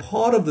 and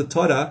part of the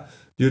toida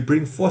you'd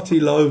bring 40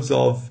 loaves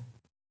of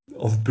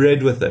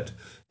bread with it.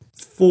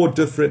 4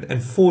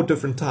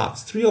 different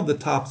types. 3 of the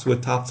types were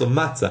types of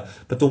matzah,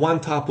 but the one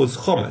type was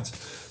chometz.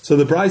 So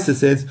the brisa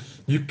says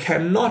you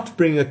cannot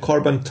bring a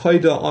korban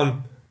toida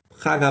on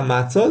chag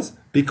hamatzos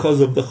because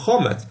of the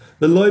chometz.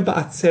 The loy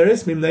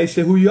ba'atzeres mimnei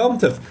shehu yom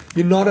tov.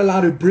 You're not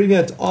allowed to bring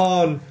it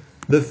on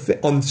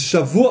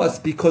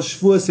Shavuos because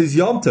Shavuos is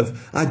Yom Tov.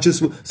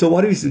 So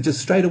what do we see?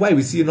 Just straight away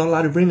we see you're not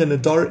allowed to bring you're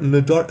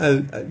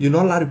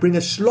not allowed to bring a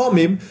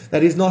shlomim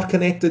that is not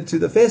connected to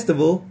the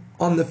festival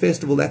on the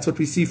festival. That's what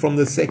we see from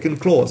the second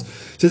clause.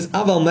 It says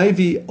aval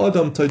nevi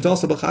odom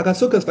toidasa b'chag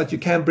hasukkos, but you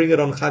can bring it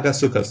on chag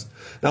hasukkos.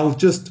 Now,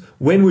 just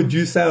when would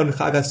you say on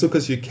chag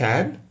hasukkos you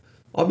can?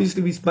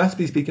 Obviously, we must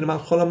be speaking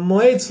about chol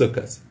hamoed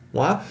sukkos.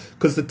 Why?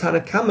 Because the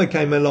Tanna Kamma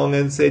came along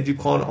and said you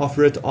can't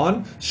offer it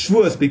on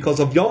Shavuos because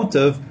of Yom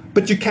Tov,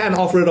 but you can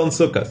offer it on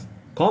Sukkot.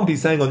 Can't be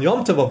saying on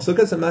Yom Tov of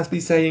Sukkot, it must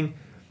be saying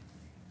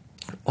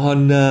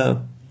on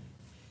Chol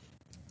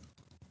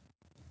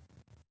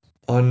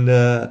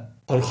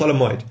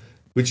Hamoed,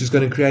 which is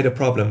going to create a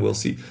problem. We'll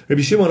see.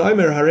 Rabbi Shimon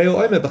Omer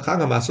Hareo Omer b'chag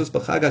hamatzos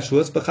b'chag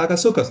hashuos b'chag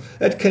hasukos.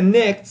 It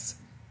connects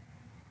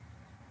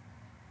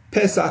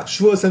Pesach,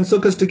 Shavuos, and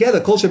Sukkot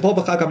together. Kol shebo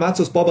b'chag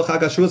hamatzos, bo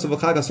b'chag hashuos,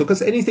 b'chag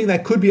hasukos. Anything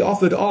that could be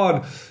offered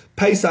on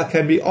Pesach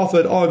can be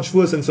offered on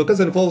Shavuos and Sukkot.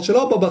 And kol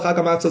shelo bo b'chag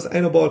hamatzos,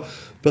 eno bo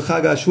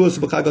b'chag hashuos,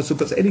 b'chag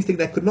hasukos. Anything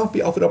that could not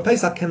be offered on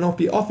Pesach cannot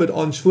be offered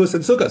on Shavuos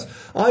and Sukkot.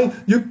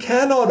 You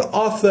cannot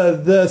offer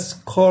this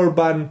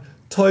korban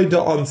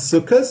toida on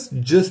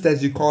Sukkot, just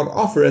as you can't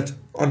offer it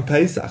on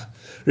Pesach.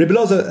 Rebbe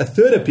Loza, a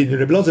third opinion,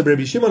 Rebbe Loza,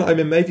 Rebbe Shimon, I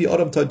mean, maybe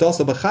Adam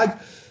toidasa b'chag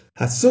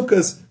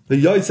hasukkas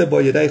v'yoyse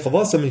bo yedei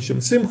chavasa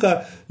mishum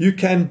simcha. You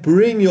can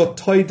bring your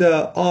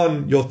toida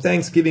on your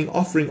Thanksgiving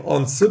offering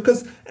on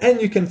Sukkot,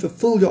 and you can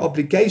fulfill your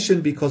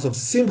obligation because of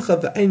simcha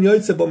v'ein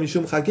yoyse bo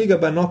mishum chagiga,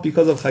 but not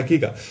because of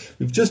chagiga.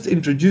 We've just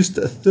introduced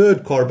a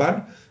third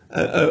korban.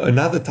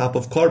 Another type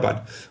of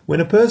korban. When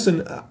a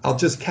person, I'll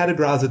just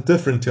categorize it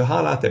different to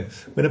highlight them.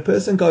 When a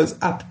person goes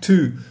up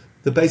to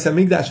the Beis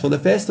Hamikdash for the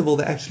festival,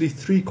 there are actually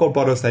 3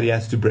 korbanos that he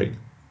has to bring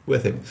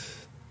with him.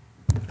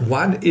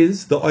 One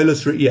is the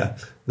oilus re'iyah,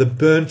 the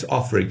burnt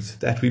offerings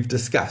that we've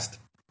discussed.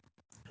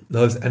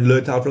 Those and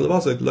learned out from the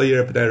Pasuk, lo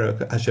yireh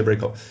pnei Hashem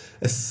rekom.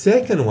 A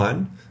second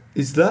one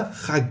is the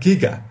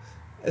chagiga.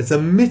 It's a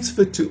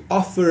mitzvah to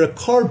offer a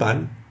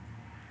korban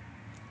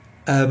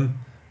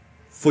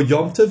for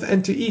Yom Tov,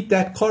 and to eat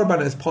that korban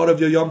as part of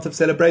your Yom Tov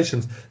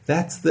celebrations.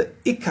 That's the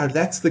ikar,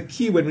 that's the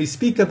key. When we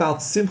speak about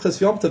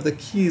Simchas Yom Tov, the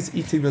key is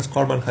eating this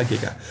korban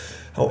chagiga.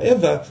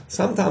 However,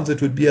 sometimes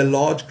it would be a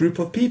large group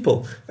of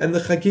people, and the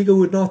chagiga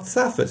would not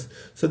suffice.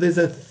 So there's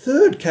a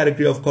third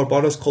category of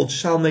korbanos called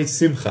shalmei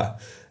simcha,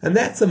 and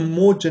that's a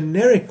more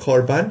generic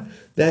korban.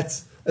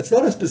 It's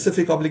not a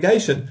specific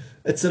obligation.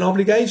 It's an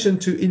obligation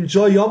to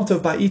enjoy Yom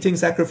Tov by eating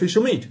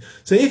sacrificial meat.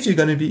 So if you're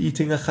going to be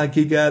eating a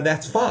chagiga,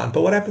 that's fine.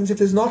 But what happens if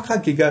there's not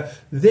chagiga?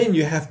 Then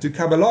you have to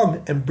come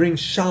along and bring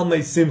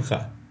shalmei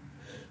simcha.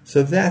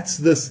 So that's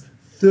this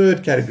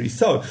third category.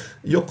 So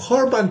your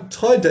korban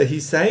toida,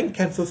 he's saying,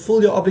 can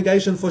fulfill your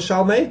obligation for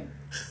shalmei,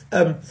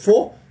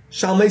 for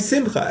Shalmei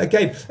Simcha.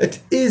 Again, it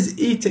is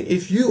eating.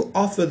 If you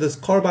offer this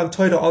Korban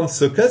Toida on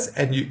Sukkot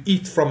and you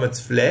eat from its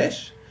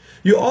flesh,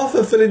 you are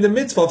fulfilling the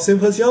mitzvah of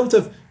Simchas Yom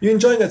Tov. You're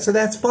enjoying it, so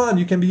that's fine.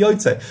 You can be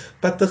Yotzei.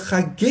 But the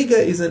Chagiga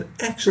is an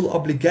actual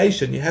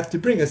obligation. You have to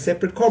bring a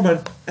separate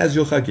Korban as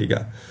your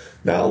Chagiga.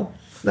 Now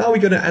we're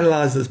going to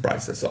analyze this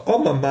process. So,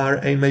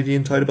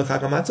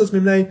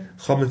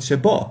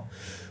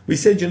 we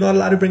said you're not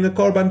allowed to bring a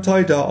Korban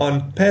Toida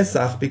on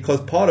Pesach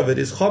because part of it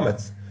is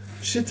Chometz.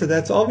 Shit, so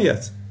that's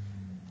obvious.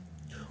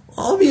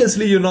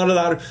 Obviously, you're not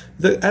allowed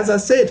to. As I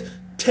said,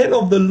 10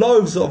 of the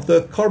loaves of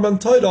the Korban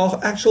Toida are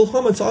actual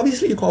Chometz. So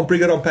obviously, you can't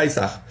bring it on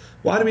Pesach.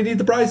 Why do we need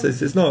the process? He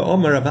says, no,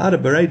 Omer Rav Ada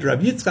Bereid Rav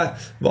Yitzchak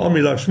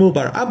v'Omri Rav Shmuel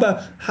Bar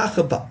Abba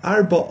Hacha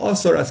Ba'arba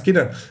Osor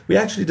Askinan. We're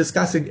actually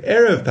discussing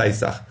Erev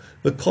Pesach.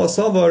 The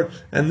Kosovar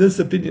and this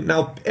opinion.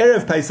 Now,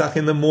 Erev Pesach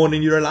in the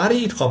morning, you're allowed to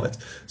eat Chometz.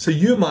 So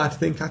you might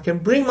think, I can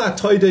bring my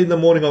Toida in the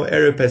morning of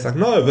Erev Pesach.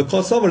 No, the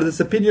Kosovar, this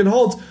opinion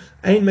holds,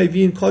 Ein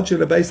Mevin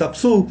Kodshim Lebeis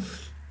Apsul.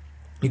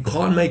 You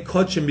can't make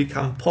kodshim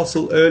become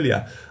possible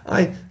earlier.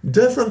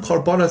 Different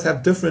korbanos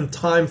have different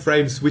time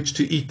frames which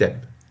to eat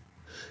them.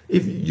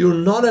 If you're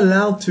not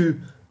allowed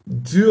to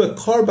do a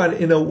korban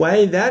in a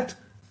way that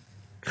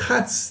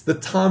cuts the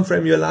time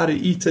frame you're allowed to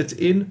eat it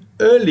in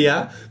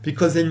earlier,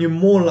 because then you're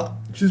more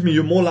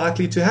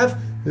likely to have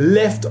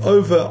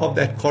leftover of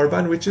that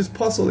korban, which is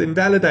possible,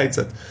 invalidates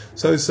it.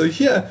 So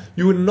here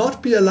you would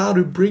not be allowed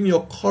to bring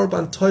your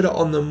korban toida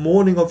on the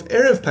morning of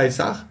Erev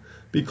Pesach,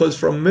 because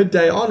from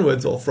midday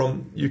onwards, or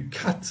from you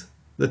cut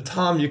the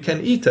time you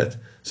can eat it,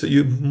 so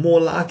you're more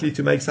likely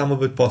to make some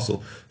of it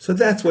possible. So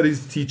that's what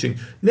he's teaching.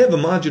 Never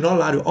mind, you're not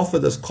allowed to offer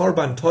this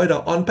korban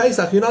toida on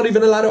Pesach. You're not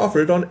even allowed to offer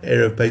it on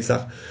Erev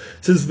Pesach.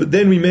 Since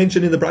then we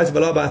mentioned in the Beitza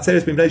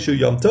Daf,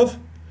 Yom Tov,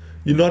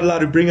 you're not allowed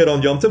to bring it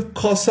on Yom Tov.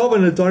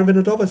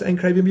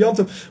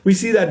 We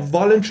see that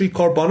voluntary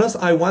korbanos,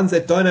 ones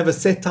that don't have a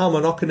set time,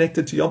 are not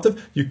connected to Yom Tov,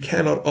 you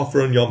cannot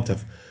offer on Yom Tov.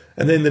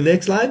 And then the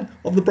next line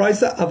of the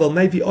Beitza, Aval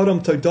maybe Adam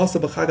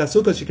Toidasa b'Chag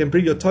HaSukkos, you can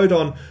bring your Toida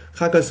on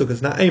Chag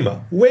HaSukkos. Now,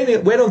 Ema,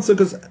 when on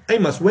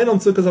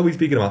Sukkos are we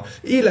speaking about?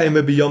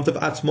 Ilema b'Yom Tov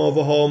atzmo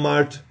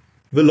v'ha'omart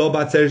v'lo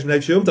b'atzeres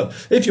b'nei Yom Tov.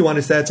 If you want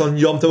to say it's on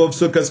Yom Tov of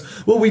Sukkos,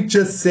 well, we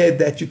just said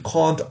that you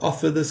can't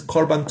offer this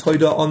Korban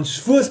Toida on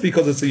Shavuos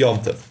because it's a Yom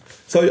Tov.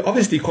 So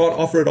obviously you can't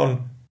offer it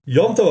on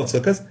Yom Tov of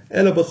Sukkos,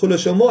 ela b'chula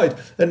shel moed.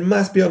 It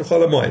must be on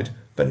Chol HaMoed.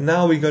 But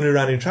now we're going to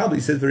run in trouble.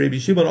 He says, "V'Rebbi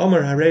Shimon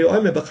Omer Harei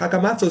Omer b'Chag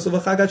HaMatzos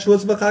v'Chag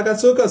HaShavuos v'Chag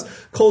HaSukkos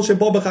Kol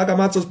shebo b'Chag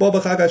HaMatzos bo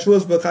b'Chag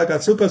HaShavuos v'Chag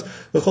HaSukkos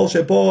v'Chol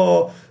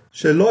shebo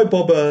sheloi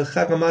bo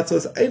b'Chag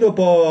HaMatzos eino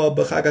bo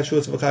b'Chag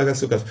HaShavuos v'Chag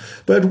HaSukkos."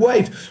 But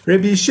wait,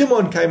 Rabbi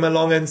Shimon came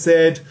along and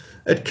said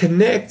it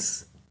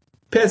connects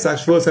Pesach,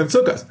 Shavuos, and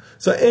Sukkot.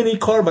 So any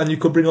korban you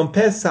could bring on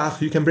Pesach,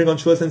 you can bring on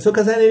Shavuos and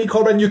Sukkot, and any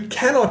korban you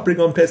cannot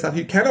bring on Pesach,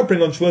 you cannot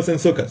bring on Shavuos and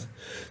Sukkot.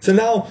 So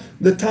now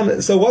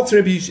what's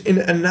in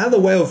another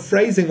way of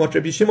phrasing what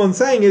Rabbi Shimon's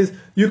saying is,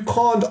 you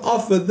can't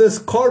offer this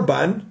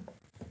korban.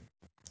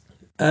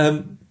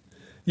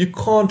 You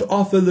can't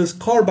offer this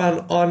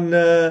korban on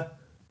Chol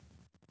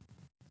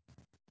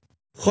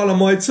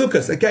HaMoed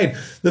Sukkos. Again,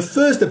 the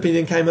first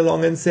opinion came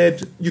along and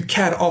said you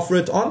can offer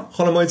it on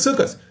Chol HaMoed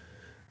Sukkos.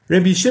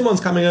 Rabbi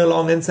Shimon's coming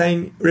along and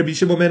saying, Rabbi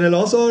Shimon ben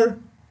Elazar,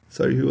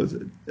 who was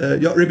it?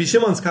 Rabbi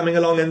Shimon's coming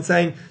along and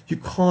saying you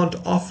can't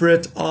offer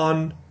it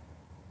on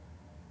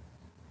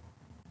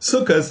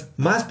Sukkos,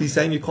 must be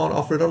saying you can't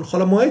offer it on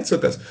Chol HaMoed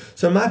Sukkos.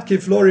 So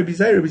Matkif lo Rabbi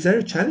Zeir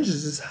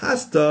challenges this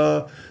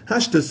hashta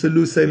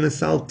seluse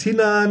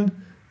mesaltinan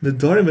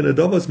nedarim and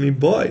nedavos mi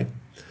boy.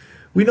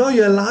 We know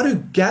you're allowed to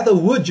gather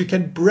wood. You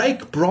can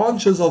break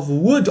branches of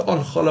wood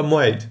on Chol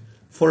HaMoed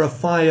for a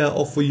fire,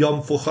 or for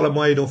Chol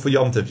HaMoed, or for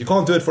Yom Tov. You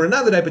can't do it for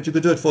another day, but you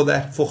could do it for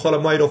Chol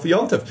HaMoed or for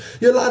Yom Tov.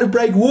 You're allowed to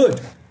break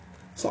wood.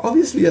 So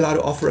obviously you're allowed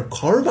to offer a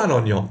korban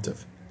on Yom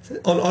Tov.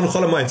 On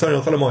Chol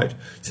HaMoed.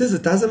 He says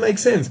it doesn't make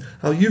sense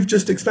how you've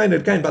just explained it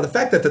again. By the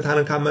fact that the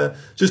Tanna Kama,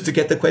 just to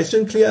get the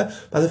question clear,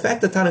 by the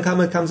fact that Tanna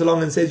Kama comes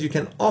along and says you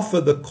can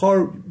offer the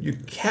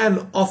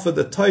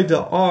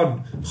Toida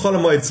on Chol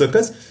HaMoed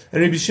Sukkos,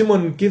 and Rabbi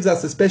Shimon gives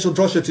us a special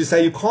drosha to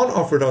say you can't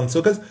offer it on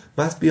Sukkos,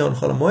 must be on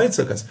Chol HaMoed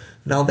Sukkos.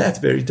 Now that's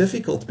very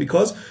difficult,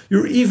 because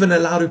you're even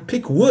allowed to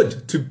pick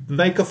wood to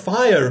make a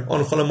fire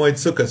on Chol HaMoed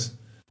Sukkos.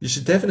 You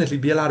should definitely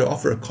be allowed to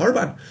offer a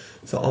korban.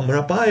 So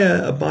Amar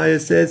Abaya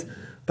says,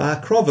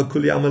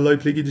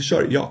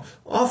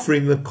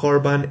 offering the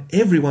korban,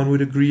 everyone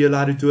would agree you're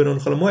allowed to do it on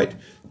Chol HaMoed.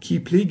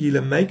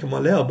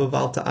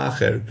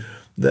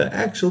 The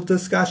actual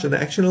discussion, the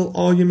actual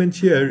argument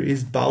here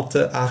is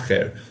Balta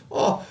Acher.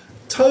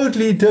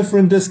 Totally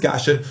different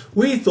discussion.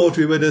 We thought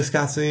we were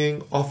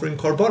discussing offering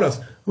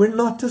korbanos. We're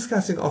not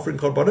discussing offering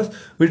korbanos.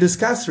 We're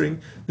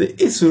discussing the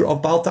Isur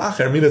of Balta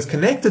Acher. I mean, it's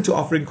connected to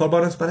offering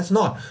korbanos, but it's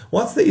not.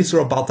 What's the Isur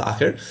of Balta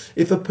Acher?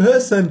 If a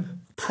person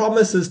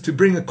promises to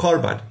bring a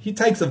korban, he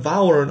takes a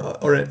vow or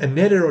a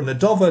neder or a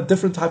nedova,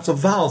 different types of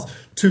vows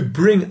to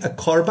bring a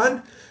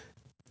korban.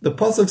 The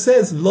pasuk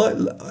says,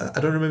 I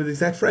don't remember the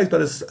exact phrase,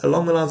 but it's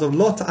along the lines of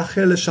Lo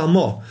ta'acher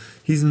l'shalmo.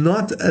 He's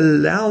not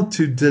allowed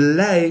to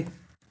delay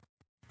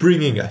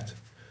bringing it.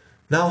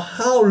 Now,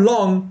 how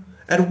long,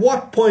 at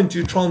what point do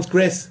you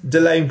transgress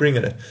delaying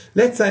bringing it?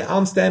 Let's say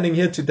I'm standing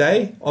here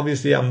today.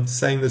 Obviously, I'm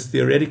saying this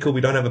theoretical.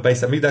 We don't have a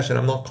Beis Hamikdash, and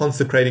I'm not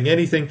consecrating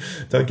anything.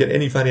 Don't get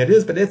any funny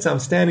ideas. But let's say I'm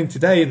standing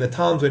today in the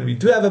times when we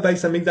do have a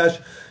Beis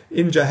Hamikdash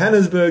in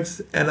Johannesburg,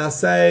 and I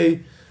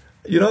say,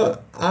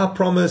 I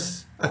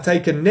promise, I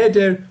take a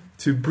neder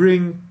to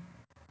bring,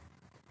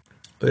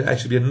 it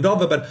actually be a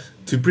nodava, but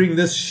to bring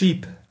this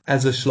sheep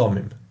as a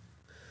shlomim.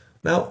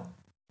 Now,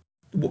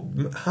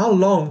 how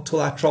long till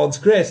I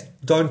transgress?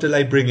 Don't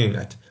delay bringing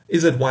it.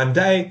 Is it 1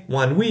 day,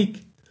 1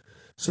 week?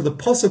 So the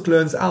Pasuk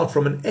learns out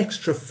from an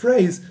extra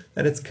phrase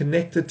that it's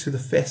connected to the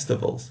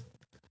festivals.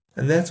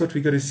 And that's what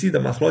we're going to see. The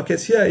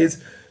machlokes here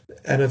is,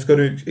 and it's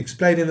going to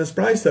explain in this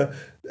brisa,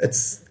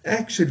 it's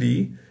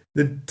actually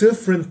the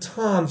different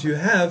times you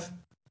have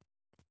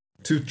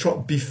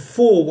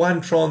before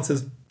one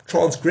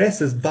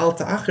transgresses Baal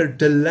Ta'achir,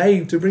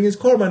 delaying to bring his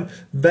korban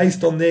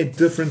based on their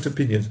different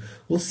opinions.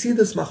 We'll see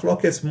this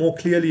machlokes more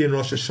clearly in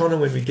Rosh Hashanah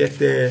when we get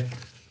there.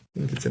 I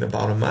think it's in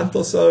about a month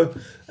or so.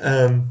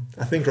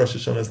 I think Rosh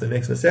Hashanah is the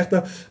next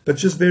Masechta, but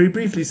just very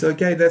briefly. So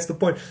again, that's the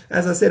point.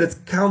 As I said, it's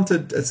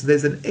counted.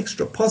 There's an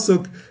extra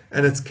pasuk,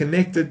 and it's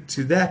connected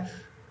to that.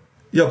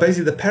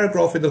 Basically the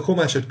paragraph in the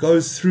Chumash, it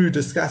goes through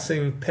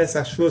discussing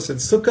Pesach, Shavuos, and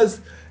Sukkot,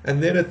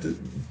 and then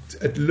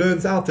it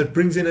learns out, it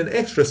brings in an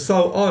extra,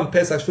 so on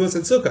Pesach, Shavuos,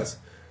 and Sukkot.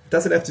 It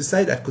doesn't have to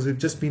say that because we've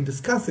just been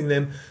discussing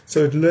them,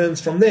 so it learns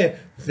from there.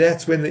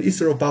 That's when the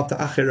Isser of Baal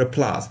Ta'achir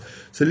applies.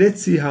 So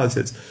let's see how it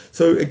is.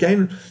 So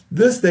again,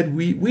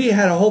 we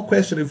had a whole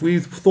question if we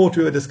thought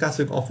we were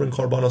discussing offering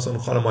korbanos on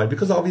Chol HaMoed,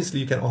 because obviously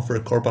you can offer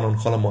a korban on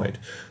Chol HaMoed.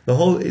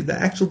 The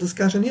actual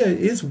discussion here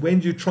is when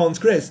do you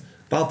transgress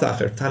Baal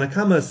Ta'achir.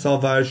 Tanakama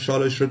Salvar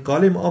Shalosh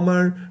Regalim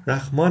Omar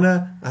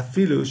Rachmana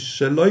Afilu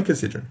Shaloi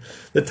Kasidron.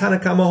 The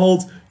Tanakama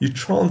holds you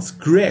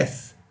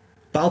transgress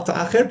Baal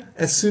Ta'achir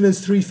as soon as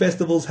 3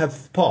 festivals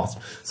have passed.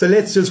 So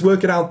let's just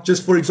work it out.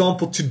 Just for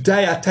example,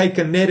 today I take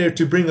a neder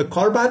to bring a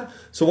korban.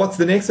 So what's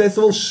the next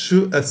festival?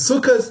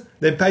 Sukkot,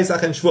 then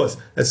Pesach and Shavuos.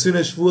 As soon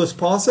as Shavuos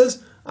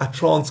passes, I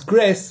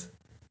transgress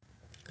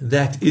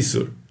that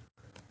Isur.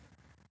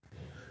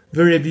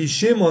 Rabbi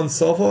Shimon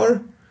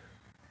Savar.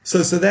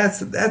 So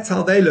that's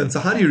how they learn. So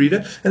how do you read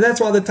it? And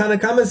that's why the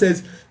Tanakama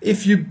says,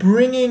 if you're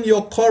bringing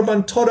your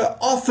korban Torah,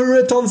 offer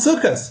it on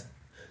Sukkot.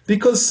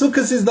 Because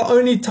Sukkot is the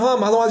only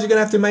time, otherwise you're going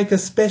to have to make a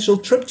special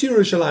trip to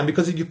Yerushalayim,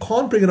 because you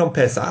can't bring it on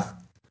Pesach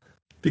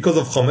because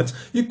of Chometz.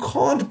 You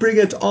can't bring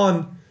it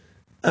on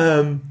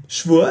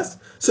Shavuos.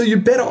 So you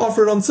better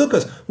offer it on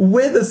Sukkot.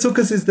 Whether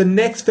Sukkot is the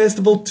next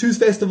festival, 2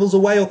 festivals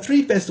away, or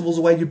 3 festivals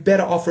away, you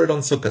better offer it on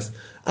Sukkot.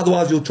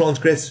 Otherwise you'll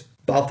transgress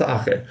Baal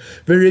Ta'achir.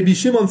 Rabbi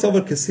Shimon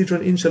Savar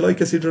Kasidron in Shaloi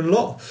Kasidron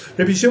Lo.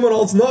 Rabbi Shimon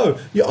holds no.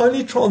 You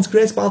only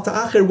transgress Baal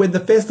Ta'achir when the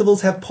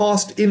festivals have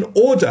passed in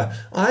order.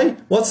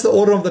 What's the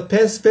order of the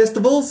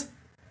festivals?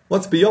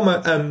 What's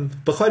B'Yom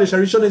B'Chodesh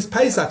Harishon is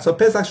Pesach. So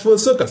Pesach,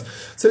 Shavuos, Sukkot.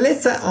 So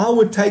let's say I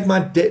would take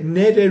my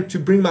neder to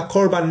bring my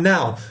korban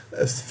now,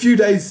 a few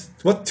days,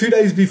 2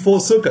 days before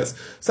Sukkot.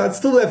 So I'd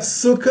still have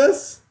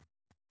Sukkot,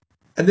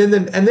 and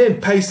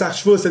then Pesach,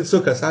 Shavuos, and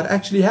Sukkot. So I'd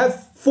actually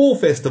have 4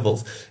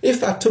 festivals.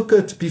 If I took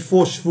it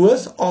before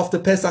Shavuos, after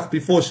Pesach,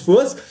 before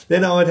Shavuos,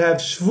 then I would have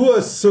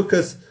Shavuos,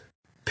 Sukkot,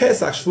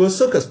 Pesach, Shavuos,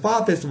 Sukkot,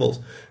 5 festivals.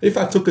 If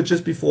I took it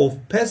just before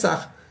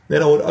Pesach,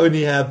 then I would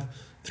only have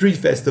 3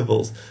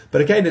 festivals.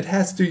 But again,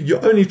 you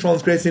only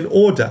transgress in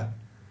order.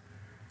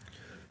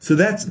 So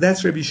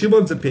that's Rabbi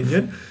Shimon's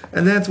opinion,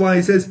 and that's why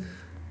he says,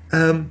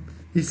 so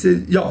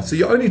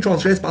you only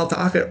transgress Baal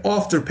Ta'achir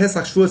after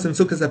Pesach, Shavuos, and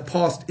Sukkot have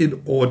passed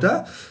in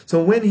order.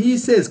 So when he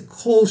says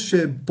Kol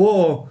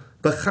Shebo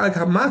B'Chag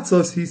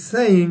HaMatzos, he's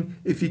saying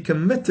if he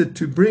committed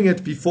to bring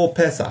it before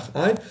Pesach,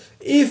 right?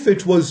 If he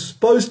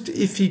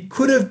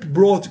could have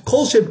brought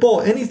Kol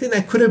Shebo, anything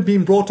that could have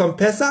been brought on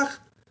Pesach,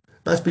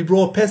 must be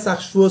brought Pesach,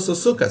 Shavuos, or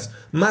Sukkot.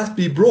 Must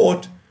be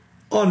brought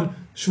on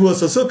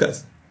Shavuos or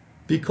Sukkot,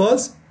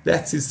 because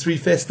that's his 3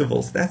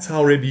 festivals. That's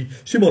how Rabbi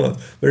Shimon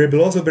holds.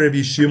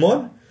 Rabbi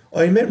Shimon,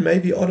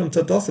 maybe Adam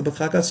Tadasa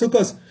B'Chag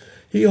HaSukkos.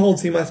 He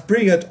holds he must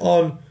bring it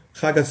on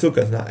Chag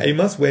HaSukkos. Now,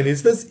 Amos, when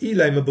is this? If you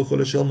want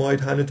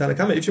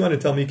to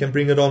tell me you can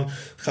bring it on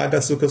Chag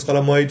HaSukkos, Chol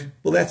HaMoed,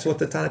 well, that's what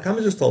the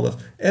Tanakama just told us.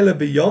 Ela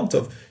b'Yom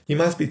Tov. He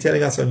must be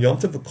telling us on Yom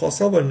Tov,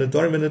 V'Kosov, and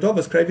Nedorim and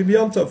Nedovas, Krevi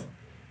b'Yom Tov.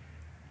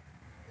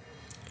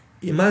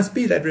 It must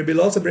be that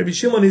Rabbi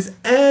Shimon is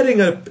adding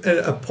a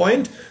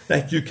point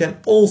that you can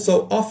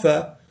also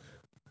offer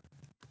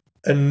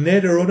a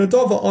neder or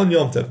nedava on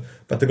Yom Tov.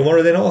 But the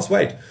Gemara then asks,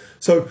 wait,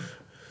 so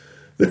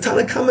the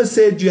Tanakama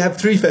said you have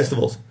 3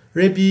 festivals.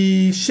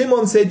 Rabbi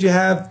Shimon said you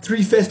have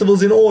 3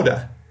 festivals in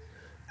order.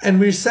 And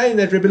we're saying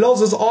that Rabbi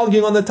Loza is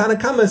arguing on the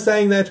Tanakama,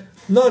 saying that,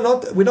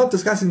 we're not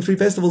discussing 3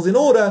 festivals in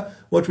order.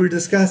 What we're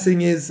discussing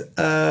is,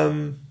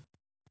 not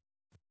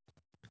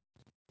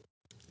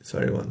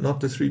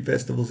the 3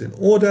 festivals in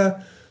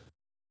order.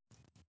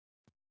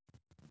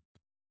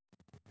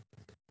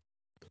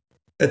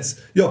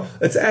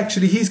 It's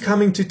actually, he's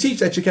coming to teach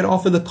that you can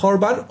offer the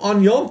korban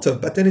on Yom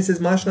Tov, but then he says,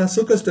 Mashna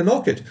Sukkos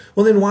denokit.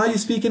 Well, then why are you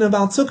speaking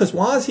about Sukkos?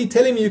 Why is he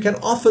telling me you can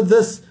offer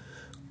this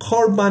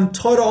korban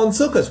Torah on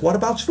Sukkos? What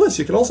about Shavuos?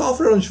 You can also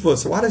offer it on Shavuos.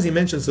 So why does he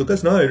mention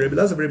Sukkos? No, Rabbi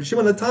Elazar, Rabbi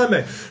Shimon, the time.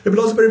 Rabbi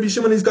Elazar, Rabbi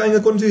Shimon is going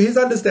according to his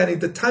understanding.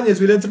 The Tanya,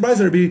 as we learned in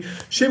Brisa, Rabbi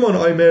Shimon,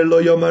 Omer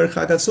lo yomer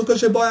chag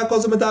Sukkos sheboya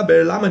kozem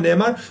medaber lama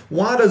nemar.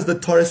 Why does the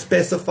Torah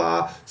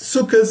specify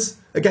Sukkos?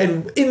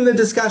 Again, in the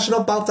discussion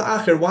of Beitza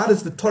Daf, why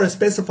does the Torah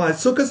specify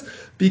Sukkos?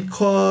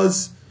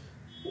 Because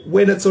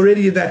when it's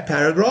already in that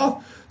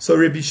paragraph, so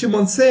Rabbi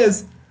Shimon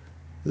says,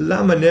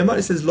 Lama Nemar,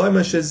 it says, Loima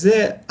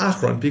Shezeh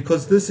Achron,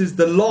 because this is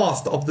the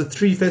last of the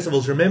 3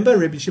 festivals. Remember,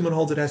 Rabbi Shimon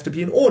holds it has to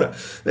be in order.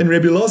 Then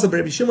Rabbi Elazar,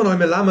 Rabbi Shimon,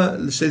 Lama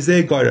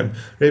Shezeh Goyrem.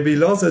 Rabbi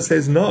Elazar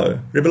says no.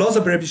 Rabbi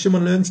Elazar, Rabbi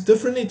Shimon learns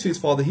differently to his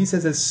father. He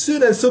says, as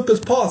soon as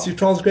Sukkos pass, you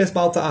transgress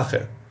Beitza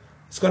Daf.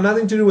 It's got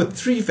nothing to do with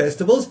 3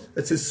 festivals.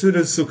 It's as soon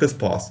as Sukkot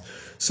pass.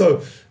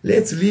 So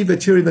let's leave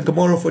it here in the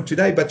Gemara for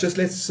today, but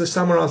let's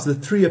summarize the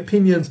 3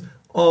 opinions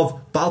of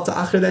Beitza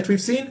Daf that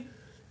we've seen,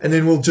 and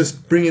then we'll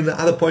just bring in the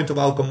other point of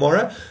our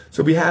Gemara.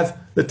 So we have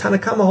the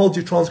Tanakama holds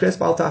you transgress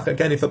Beitza Daf.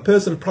 Again, if a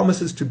person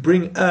promises to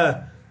bring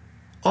a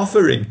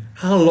offering,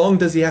 how long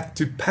does he have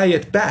to pay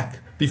it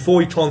back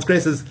before he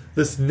transgresses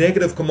this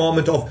negative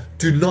commandment of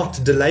do not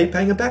delay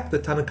paying it back? The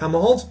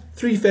Tanakama holds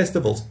 3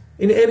 festivals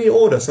in any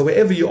order. So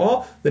wherever you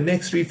are, the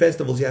next 3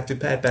 festivals you have to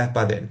pay it back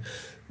by then.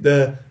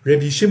 The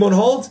Rabbi Shimon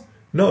holds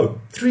no,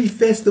 3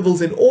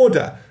 festivals in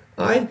order.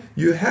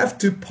 You have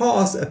to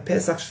pass a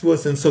Pesach,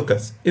 Shavuos, and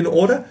Sukkot in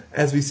order.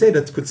 As we said,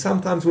 it could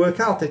sometimes work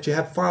out that you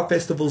have 5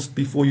 festivals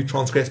before you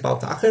transgress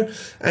Beitza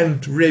Daf.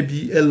 And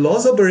Rabbi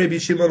Elazar, Rabbi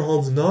Shimon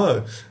holds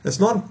no, it's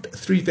not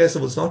 3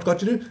 festivals. It's not got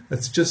to do.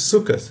 It's just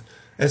Sukkot.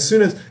 As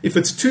soon as, if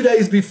it's 2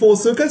 days before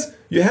Sukkot,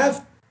 you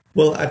have,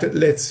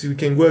 we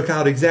can work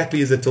out exactly,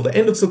 is it till the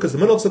end of Sukkot, the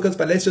middle of Sukkot,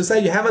 but let's just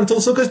say you have until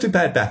Sukkot to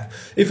pay it back.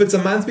 If it's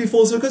a month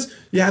before Sukkot,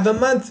 you have a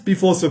month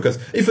before Sukkot.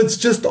 If it's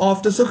just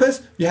after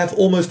Sukkot, you have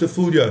almost a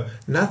full year.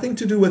 Nothing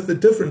to do with the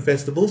different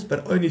festivals,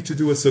 but only to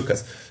do with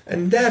Sukkot.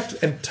 And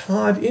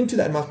tied into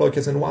that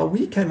machlokas, and why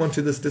we came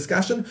onto this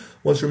discussion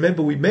was,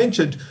 remember we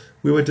mentioned,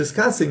 we were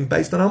discussing,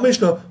 based on our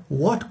Mishnah,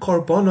 what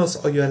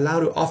korbanos are you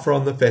allowed to offer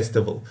on the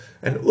festival?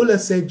 And Ula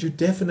said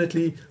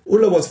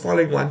Ula was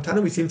following one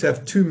Tana. We seem to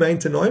have 2 main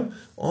Tanoim.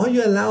 Are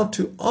you allowed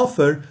to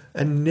offer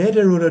a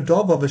neder and a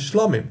dov of a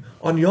shlomim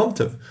on Yom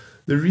Tov?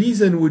 The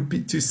reason would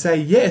be to say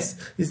yes,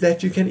 is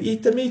that you can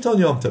eat the meat on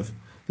Yom Tov.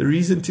 The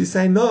reason to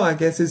say no, I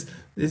guess, is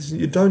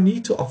you don't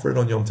need to offer it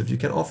on Yom Tov. You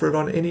can offer it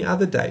on any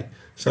other day.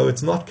 So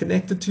it's not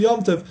connected to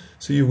Yom Tov,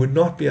 so you would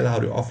not be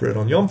allowed to offer it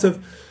on Yom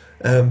Tov.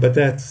 But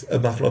that's a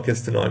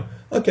machlokes tanoim.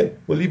 Okay,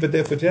 we'll leave it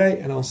there for today,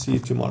 and I'll see you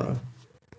tomorrow.